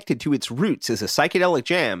as connected to its roots as a psychedelic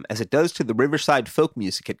jam as it does to the Riverside folk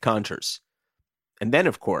music it conjures. And then,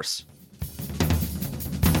 of course,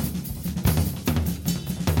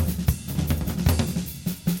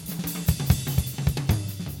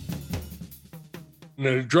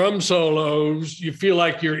 the drum solos, you feel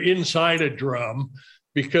like you're inside a drum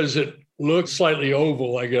because it looks slightly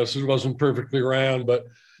oval, I guess. It wasn't perfectly round, but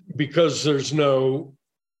because there's no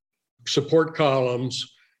support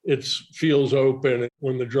columns, it feels open.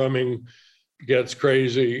 When the drumming gets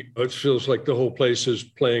crazy, it feels like the whole place is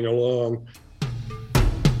playing along.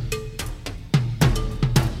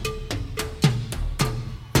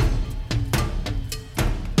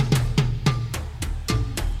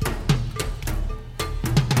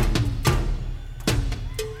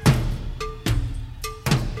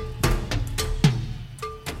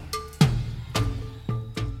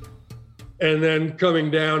 And then coming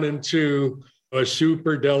down into a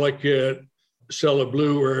super delicate Cellar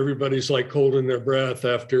Blue where everybody's like holding their breath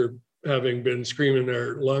after having been screaming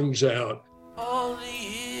their lungs out. All the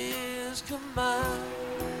years combined,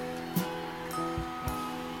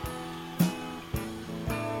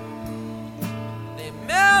 they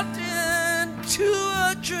melt into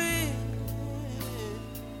a dream.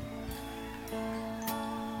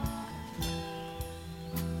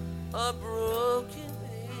 A broken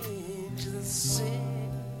sings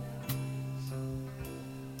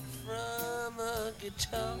from a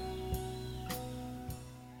guitar.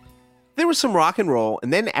 there was some rock and roll,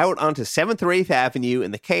 and then out onto 7th or 8th Avenue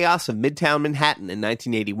in the chaos of Midtown Manhattan in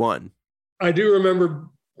 1981. I do remember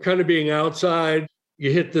kind of being outside.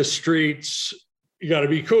 You hit the streets. You got to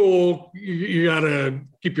be cool. You got to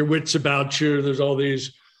keep your wits about you. There's all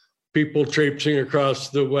these people traipsing across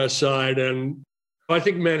the West Side. And I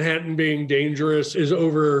think Manhattan being dangerous is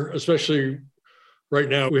over, especially right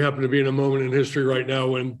now. We happen to be in a moment in history right now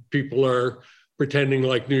when people are pretending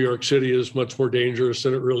like New York City is much more dangerous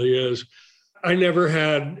than it really is. I never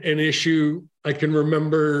had an issue. I can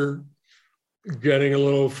remember getting a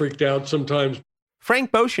little freaked out sometimes.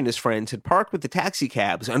 Frank Bosch and his friends had parked with the taxi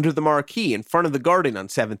cabs under the marquee in front of the garden on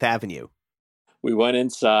 7th Avenue. We went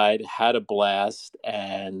inside, had a blast,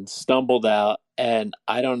 and stumbled out. And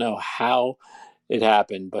I don't know how it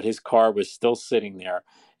happened, but his car was still sitting there.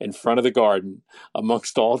 in front of the Garden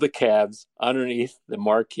amongst all the cabs underneath the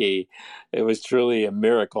marquee. It was truly a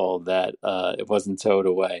miracle that it wasn't towed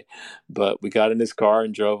away. But we got in his car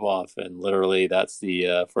and drove off, and literally that's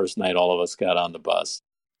the first night all of us got on the bus.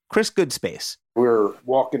 Chris Goodspace. We were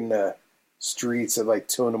walking the streets at like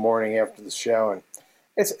 2 a.m. after the show, and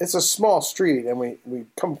it's a small street, and we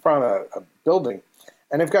come from a building,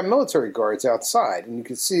 and they've got military guards outside, and you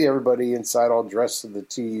can see everybody inside all dressed to the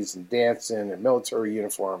T's and dancing in military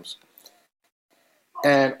uniforms.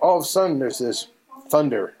 And all of a sudden, there's this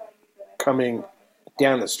thunder coming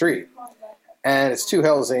down the street, and it's two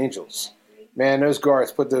Hell's Angels. Man, those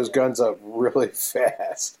guards put those guns up really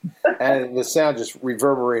fast, and the sound just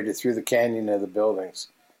reverberated through the canyon of the buildings.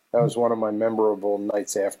 That was one of my memorable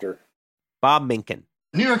nights after. Bob Minkin.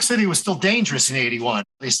 New York City was still dangerous in 81.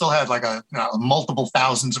 They still had like multiple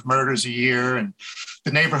thousands of murders a year, and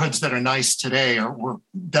the neighborhoods that are nice today were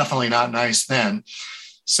definitely not nice then.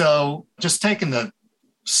 So just taking the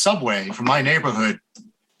subway from my neighborhood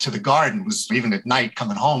to the Garden was, even at night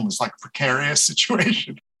coming home, was like a precarious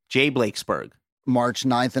situation. Jay Blakesberg. March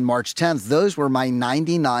 9th and March 10th, those were my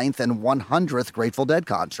 99th and 100th Grateful Dead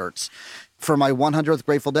concerts. For my 100th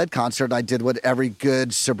Grateful Dead concert, I did what every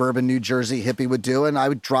good suburban New Jersey hippie would do, and I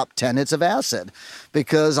would drop 10 hits of acid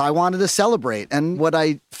because I wanted to celebrate. And what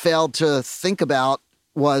I failed to think about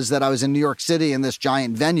was that I was in New York City in this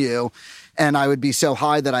giant venue, and I would be so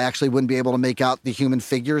high that I actually wouldn't be able to make out the human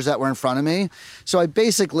figures that were in front of me. So I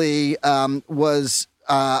basically I was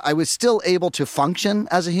still able to function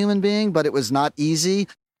as a human being, but it was not easy.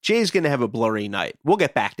 Jay's going to have a blurry night. We'll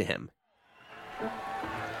get back to him.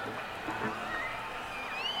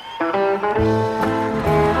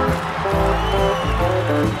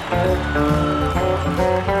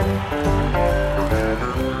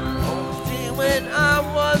 When I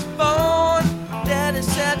was born, Daddy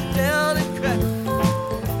sat down and cried.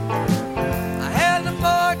 I had the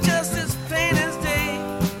mark just as plain as day.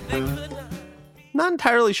 Not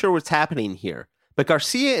entirely sure what's happening here, but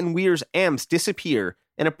Garcia and Weir's amps disappear,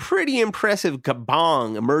 and a pretty impressive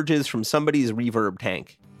kabong emerges from somebody's reverb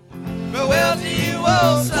tank. Farewell to you,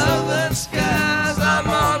 old southern skies. I'm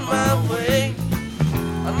on my way,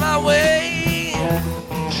 on my way.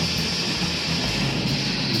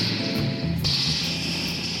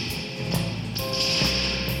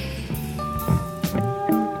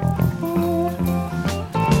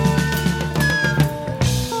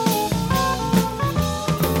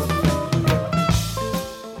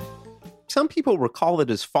 Some people recall it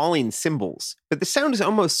as falling cymbals, but the sound is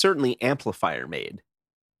almost certainly amplifier made.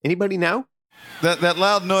 Anybody know? That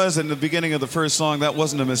loud noise in the beginning of the first song, that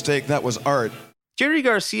wasn't a mistake, that was art. Jerry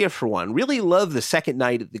Garcia, for one, really loved the second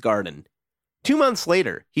night at the Garden. 2 months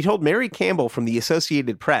later, he told Mary Campbell from the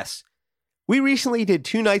Associated Press, "We recently did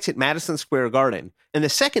 2 nights at Madison Square Garden, and the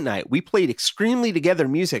second night we played extremely together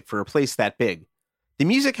music for a place that big. The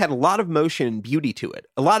music had a lot of motion and beauty to it,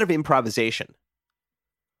 a lot of improvisation."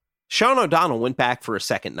 Sean O'Donnell went back for a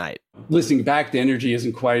second night. Listening back, the energy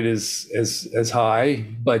isn't quite as high,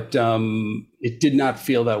 but it did not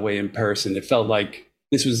feel that way in person. It felt like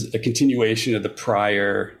this was a continuation of the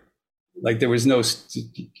prior, like there was no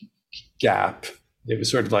gap. It was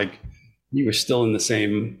sort of like you were still in the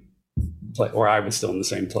same place, or I was still in the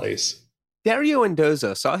same place. Dario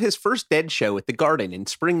Mendoza saw his first Dead show at the Garden in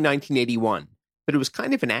spring 1981, but it was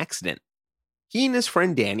kind of an accident. He and his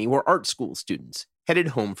friend Danny were art school students, headed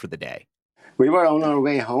home for the day. We were on our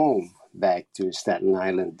way home back to Staten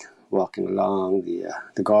Island, walking along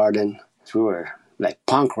the Garden. We were like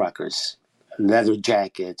punk rockers, leather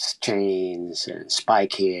jackets, chains, and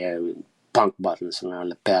spike hair, with punk buttons on our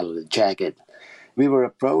lapel of the jacket. We were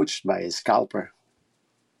approached by a scalper.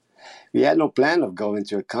 We had no plan of going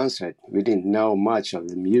to a concert. We didn't know much of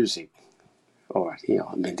the music or,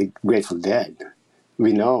 the Grateful Dead.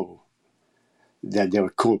 We know that they were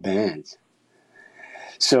cool bands.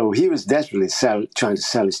 So he was desperately trying to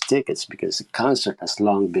sell his tickets because the concert has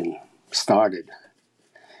long been started.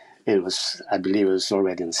 I believe it was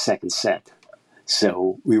already in the second set.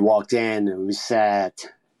 So we walked in and we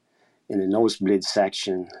sat in the nosebleed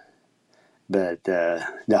section. But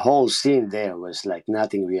the whole scene there was like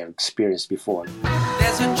nothing we have experienced before.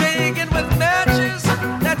 There's a dragon with matches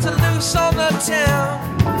that's loose on the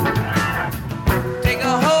town. Take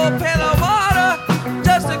a whole pail of water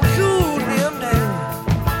just to cool him down.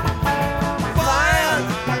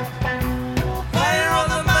 Fire on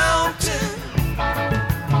the mountain.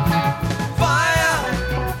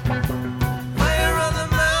 Fire on the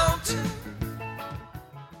mountain.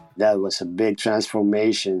 That was a big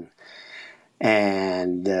transformation.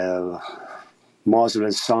 And most of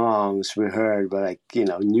the songs we heard were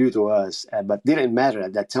new to us, but didn't matter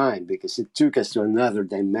at that time because it took us to another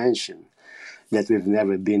dimension that we've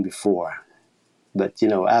never been before. But,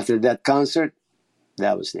 after that concert,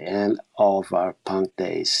 that was the end of our punk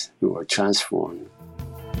days. We were transformed.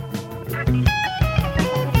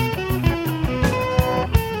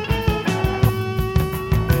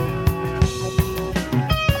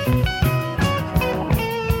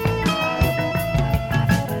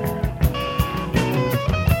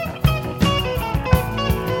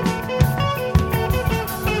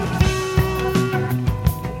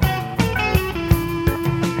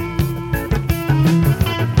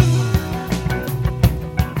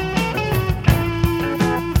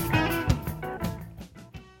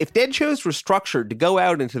 If Dead shows were structured to go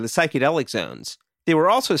out into the psychedelic zones, they were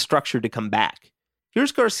also structured to come back.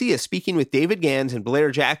 Here's Garcia speaking with David Gans and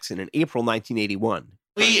Blair Jackson in April 1981.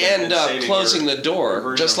 We end up closing the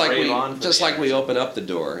door, just like we open up the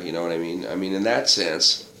door, you know what I mean? I mean, in that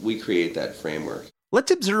sense, we create that framework.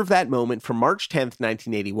 Let's observe that moment from March 10th,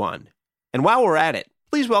 1981. And while we're at it,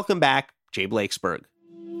 please welcome back Jay Blakesberg.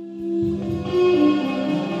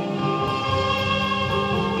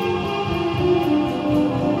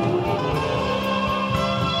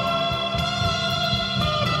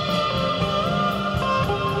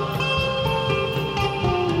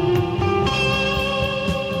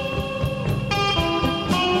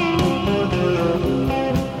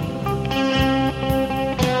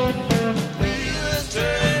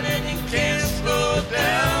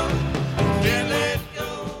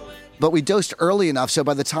 But we dosed early enough, so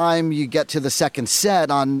by the time you get to the second set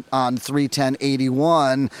on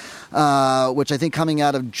 3:10:81, which I think coming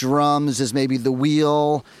out of drums is maybe The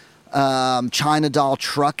Wheel, China Doll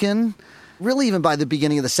Truckin', really even by the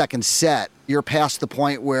beginning of the second set, you're past the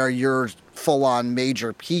point where you're full-on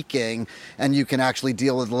major peaking and you can actually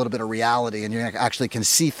deal with a little bit of reality and you actually can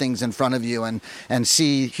see things in front of you and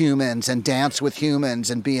see humans and dance with humans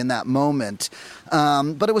and be in that moment.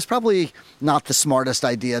 But it was probably not the smartest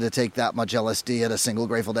idea to take that much LSD at a single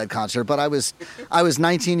Grateful Dead concert. But I was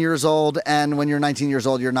 19 years old, and when you're 19 years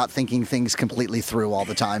old, you're not thinking things completely through all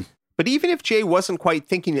the time. But even if Jay wasn't quite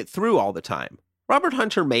thinking it through all the time, Robert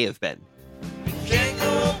Hunter may have been. Can't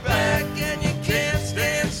go back and you can't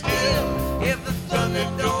stand still. If the thunder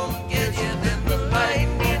don't get you, then the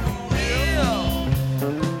lightning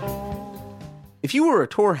will. If you were a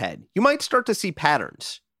tour head, you might start to see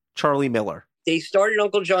patterns. Charlie Miller. They started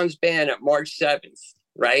Uncle John's Band at March 7th,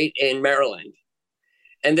 right, in Maryland.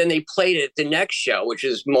 And then they played it at the next show, which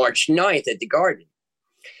is March 9th at the Garden.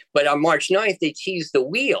 But on March 9th, they teased The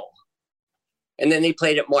Wheel. And then they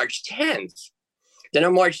played it March 10th. Then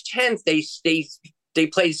on March 10th, they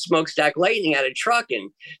played Smokestack Lightning at a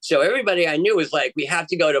Truckin'. So everybody I knew was like, we have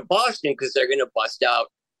to go to Boston because they're going to bust out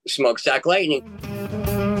Smokestack Lightning.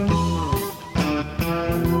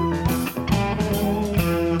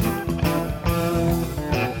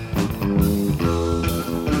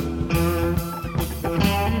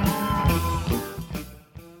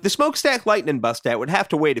 The Smokestack Lightning bust-out would have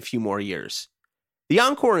to wait a few more years. The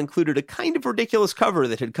encore included a kind of ridiculous cover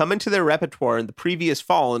that had come into their repertoire in the previous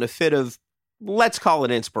fall in a fit of, let's call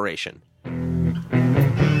it inspiration.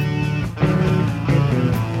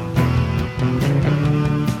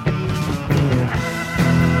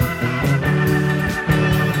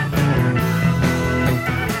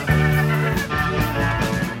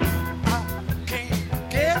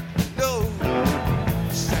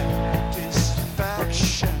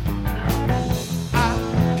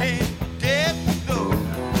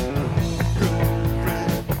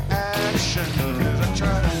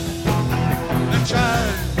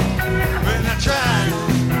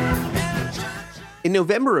 In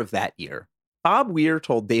November of that year, Bob Weir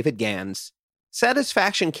told David Gans,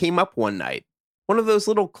 "Satisfaction came up one night, one of those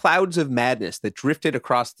little clouds of madness that drifted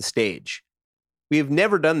across the stage. We have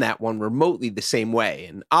never done that one remotely the same way,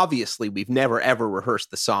 and obviously we've never ever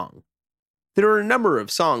rehearsed the song. There are a number of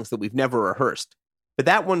songs that we've never rehearsed, but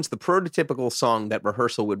that one's the prototypical song that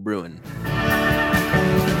rehearsal would ruin."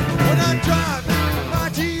 When I drive my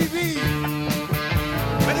TV,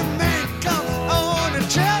 when a man comes on and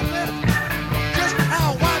tell me just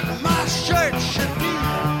how white my shirt should be,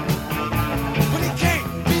 when he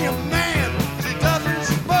can't be a man, he doesn't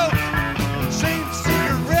smoke same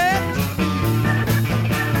cigarette.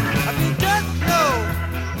 I mean, just know.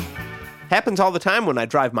 Happens all the time when I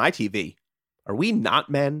drive my TV. Are we not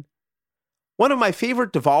men? One of my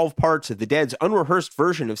favorite devolved parts of the Dead's unrehearsed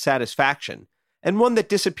version of Satisfaction, and one that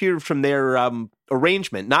disappeared from their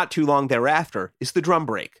arrangement not too long thereafter, is the drum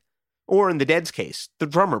break. Or in the Dead's case, the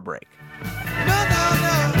drummer break.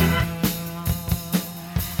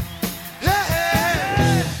 Yeah.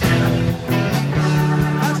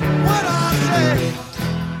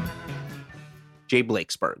 Jay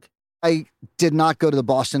Blakesberg. I did not go to the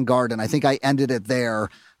Boston Garden. I think I ended it there.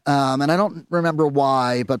 And I don't remember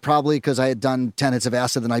why, but probably because I had done 10 hits of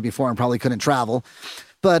acid the night before and probably couldn't travel.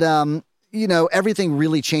 But, everything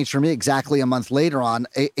really changed for me exactly a month later on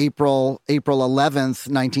April 11th,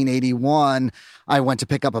 1981. I went to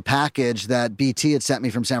pick up a package that BT had sent me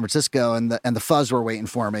from San Francisco, and the Fuzz were waiting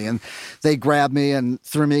for me. And they grabbed me and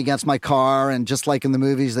threw me against my car. And just like in the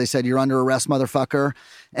movies, they said, "You're under arrest, motherfucker."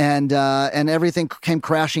 And everything came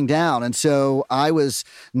crashing down. And so I was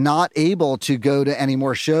not able to go to any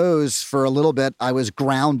more shows for a little bit. I was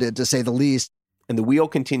grounded, to say the least. And the wheel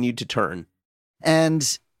continued to turn.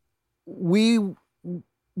 And we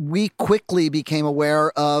quickly became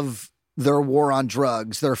aware of their war on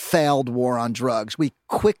drugs, their failed war on drugs. We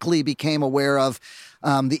quickly became aware of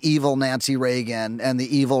the evil Nancy Reagan and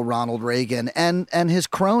the evil Ronald Reagan and his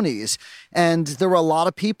cronies. And there were a lot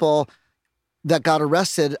of people that got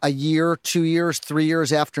arrested a year, 2 years, 3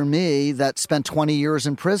 years after me that spent 20 years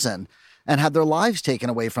in prison and had their lives taken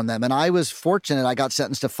away from them. And I was fortunate. I got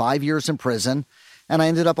sentenced to 5 years in prison, and I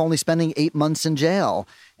ended up only spending 8 months in jail.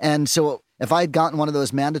 And so if I had gotten one of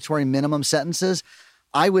those mandatory minimum sentences,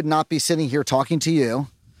 I would not be sitting here talking to you.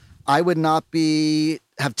 I would not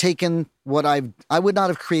have taken I would not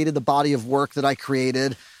have created the body of work that I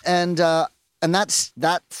created. And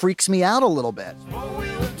that freaks me out a little bit.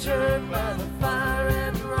 Turn by the fire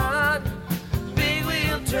and rod. Big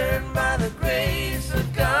wheel turn by the grace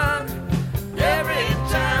of God. Every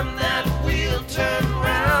time that wheel turn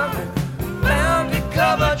round, bound to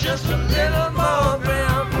cover just a little more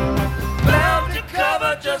ground. Bound to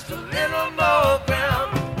cover just a little more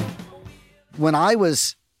ground. When I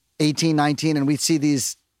was 18, 19, and we'd see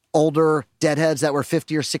these older deadheads that were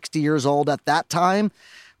 50 or 60 years old at that time,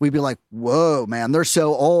 we'd be like, whoa, man, they're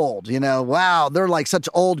so old, wow, they're like such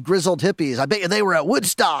old grizzled hippies. I bet you they were at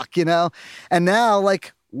Woodstock, and now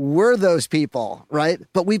like we're those people, right?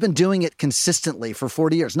 But we've been doing it consistently for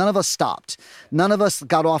 40 years. None of us stopped. None of us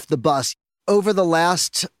got off the bus. Over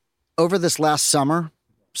this last summer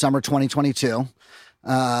 2022,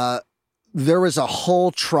 there was a whole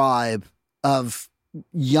tribe of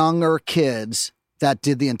younger kids that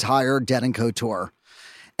did the entire Dead & Co tour.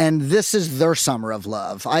 And this is their summer of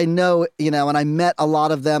love. I know, and I met a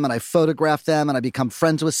lot of them and I photographed them and I become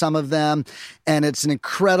friends with some of them. And it's an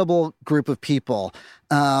incredible group of people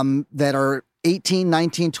that are 18,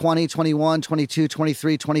 19, 20, 21, 22,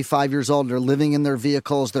 23, 25 years old. They're living in their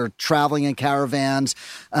vehicles. They're traveling in caravans.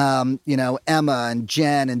 Emma and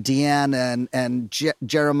Jen and Deanna and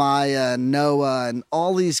Jeremiah and Noah and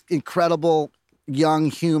all these incredible young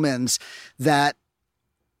humans that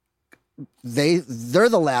they're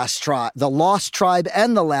the last tribe, the lost tribe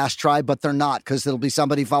and the last tribe, but they're not, because there'll be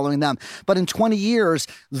somebody following them. But in 20 years,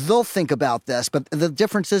 they'll think about this. But the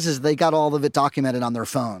difference is they got all of it documented on their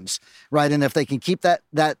phones, right? And if they can keep that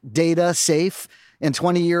data safe, in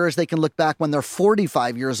 20 years, they can look back when they're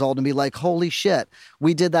 45 years old and be like, holy shit,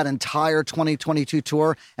 we did that entire 2022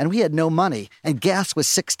 tour and we had no money and gas was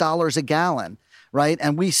 $6 a gallon, right?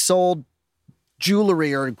 And we sold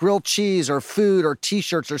jewelry or grilled cheese or food or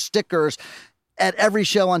t-shirts or stickers at every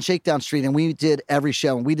show on Shakedown Street. And we did every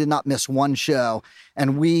show and we did not miss one show.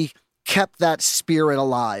 And we kept that spirit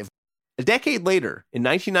alive. A decade later, in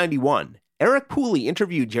 1991, Eric Pooley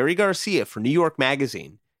interviewed Jerry Garcia for New York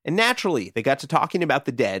Magazine. And naturally, they got to talking about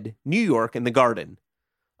the Dead, New York, and the Garden.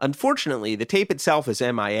 Unfortunately, the tape itself is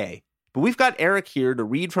MIA. But we've got Eric here to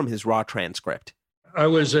read from his raw transcript. I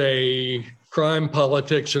was a crime,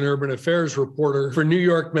 politics, and urban affairs reporter for New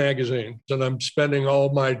York Magazine. And I'm spending all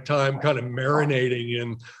my time kind of marinating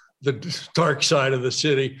in the dark side of the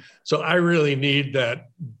city. So I really need that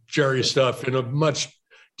Jerry stuff in a much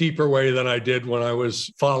deeper way than I did when I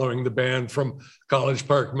was following the band from College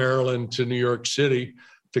Park, Maryland to New York City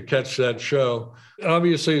to catch that show.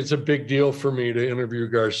 Obviously, it's a big deal for me to interview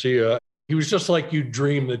Garcia. He was just like you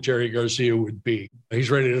dreamed that Jerry Garcia would be. He's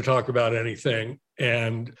ready to talk about anything.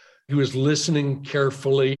 And he was listening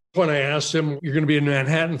carefully. When I asked him, you're going to be in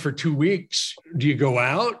Manhattan for 2 weeks. Do you go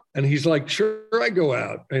out? And he's like, sure, I go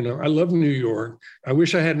out. I love New York. I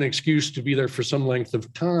wish I had an excuse to be there for some length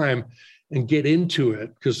of time and get into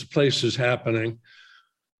it because the place is happening.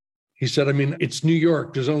 He said, it's New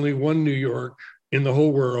York. There's only one New York in the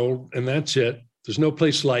whole world, and that's it. There's no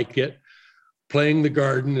place like it. Playing the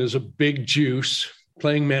Garden is a big juice.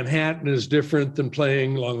 Playing Manhattan is different than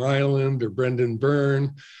playing Long Island or Brendan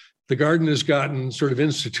Byrne. The Garden has gotten sort of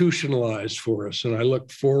institutionalized for us, and I look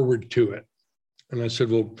forward to it. And I said,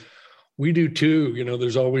 well, we do too.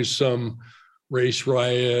 There's always some race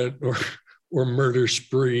riot or murder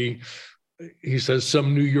spree. He says,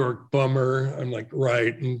 some New York bummer. I'm like,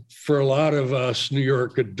 right. And for a lot of us New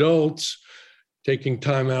York adults, taking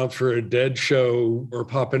time out for a Dead show or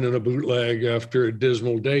popping in a bootleg after a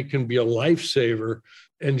dismal day can be a lifesaver.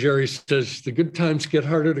 And Jerry says, the good times get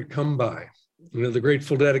harder to come by. You know, the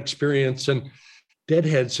Grateful Dead experience, and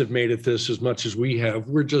Deadheads have made it this as much as we have.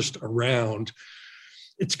 We're just around.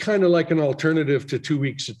 It's kind of like an alternative to 2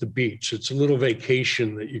 weeks at the beach. It's a little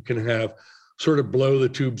vacation that you can have, sort of blow the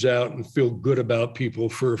tubes out and feel good about people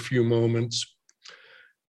for a few moments.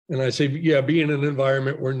 And I say, yeah, be in an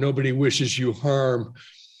environment where nobody wishes you harm.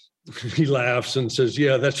 He laughs and says,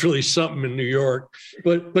 yeah, that's really something in New York.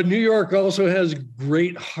 But New York also has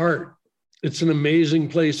great heart. It's an amazing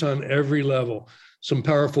place on every level. Some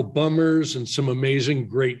powerful bummers and some amazing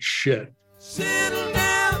great shit. Settle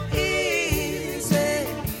down easy.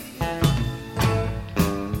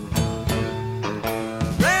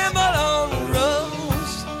 Ramble on the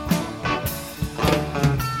roads.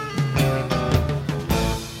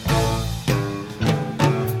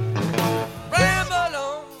 Ramble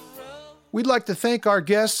on. We'd like to thank our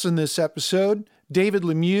guests in this episode, David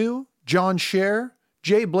Lemieux, John Scher,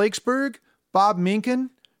 Jay Blakesberg, Bob Minkin,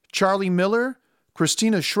 Charlie Miller,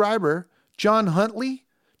 Christina Schreiber, John Huntley,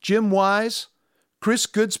 Jim Wise, Chris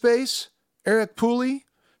Goodspace, Eric Pooley,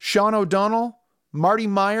 Sean O'Donnell, Marty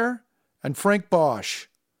Meyer, and Frank Bosch.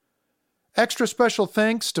 Extra special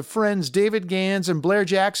thanks to friends David Gans and Blair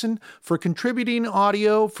Jackson for contributing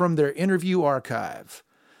audio from their interview archive.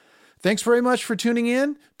 Thanks very much for tuning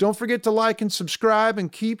in. Don't forget to like and subscribe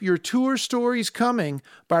and keep your tour stories coming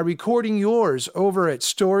by recording yours over at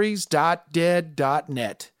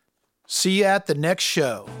stories.dead.net. See you at the next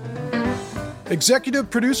show. Executive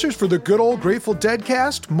producers for the Good Old Grateful Dead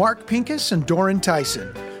cast, Mark Pincus and Doran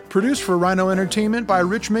Tyson. Produced for Rhino Entertainment by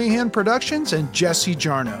Rich Mahan Productions and Jesse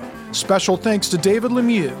Jarno. Special thanks to David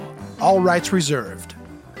Lemieux. All rights reserved.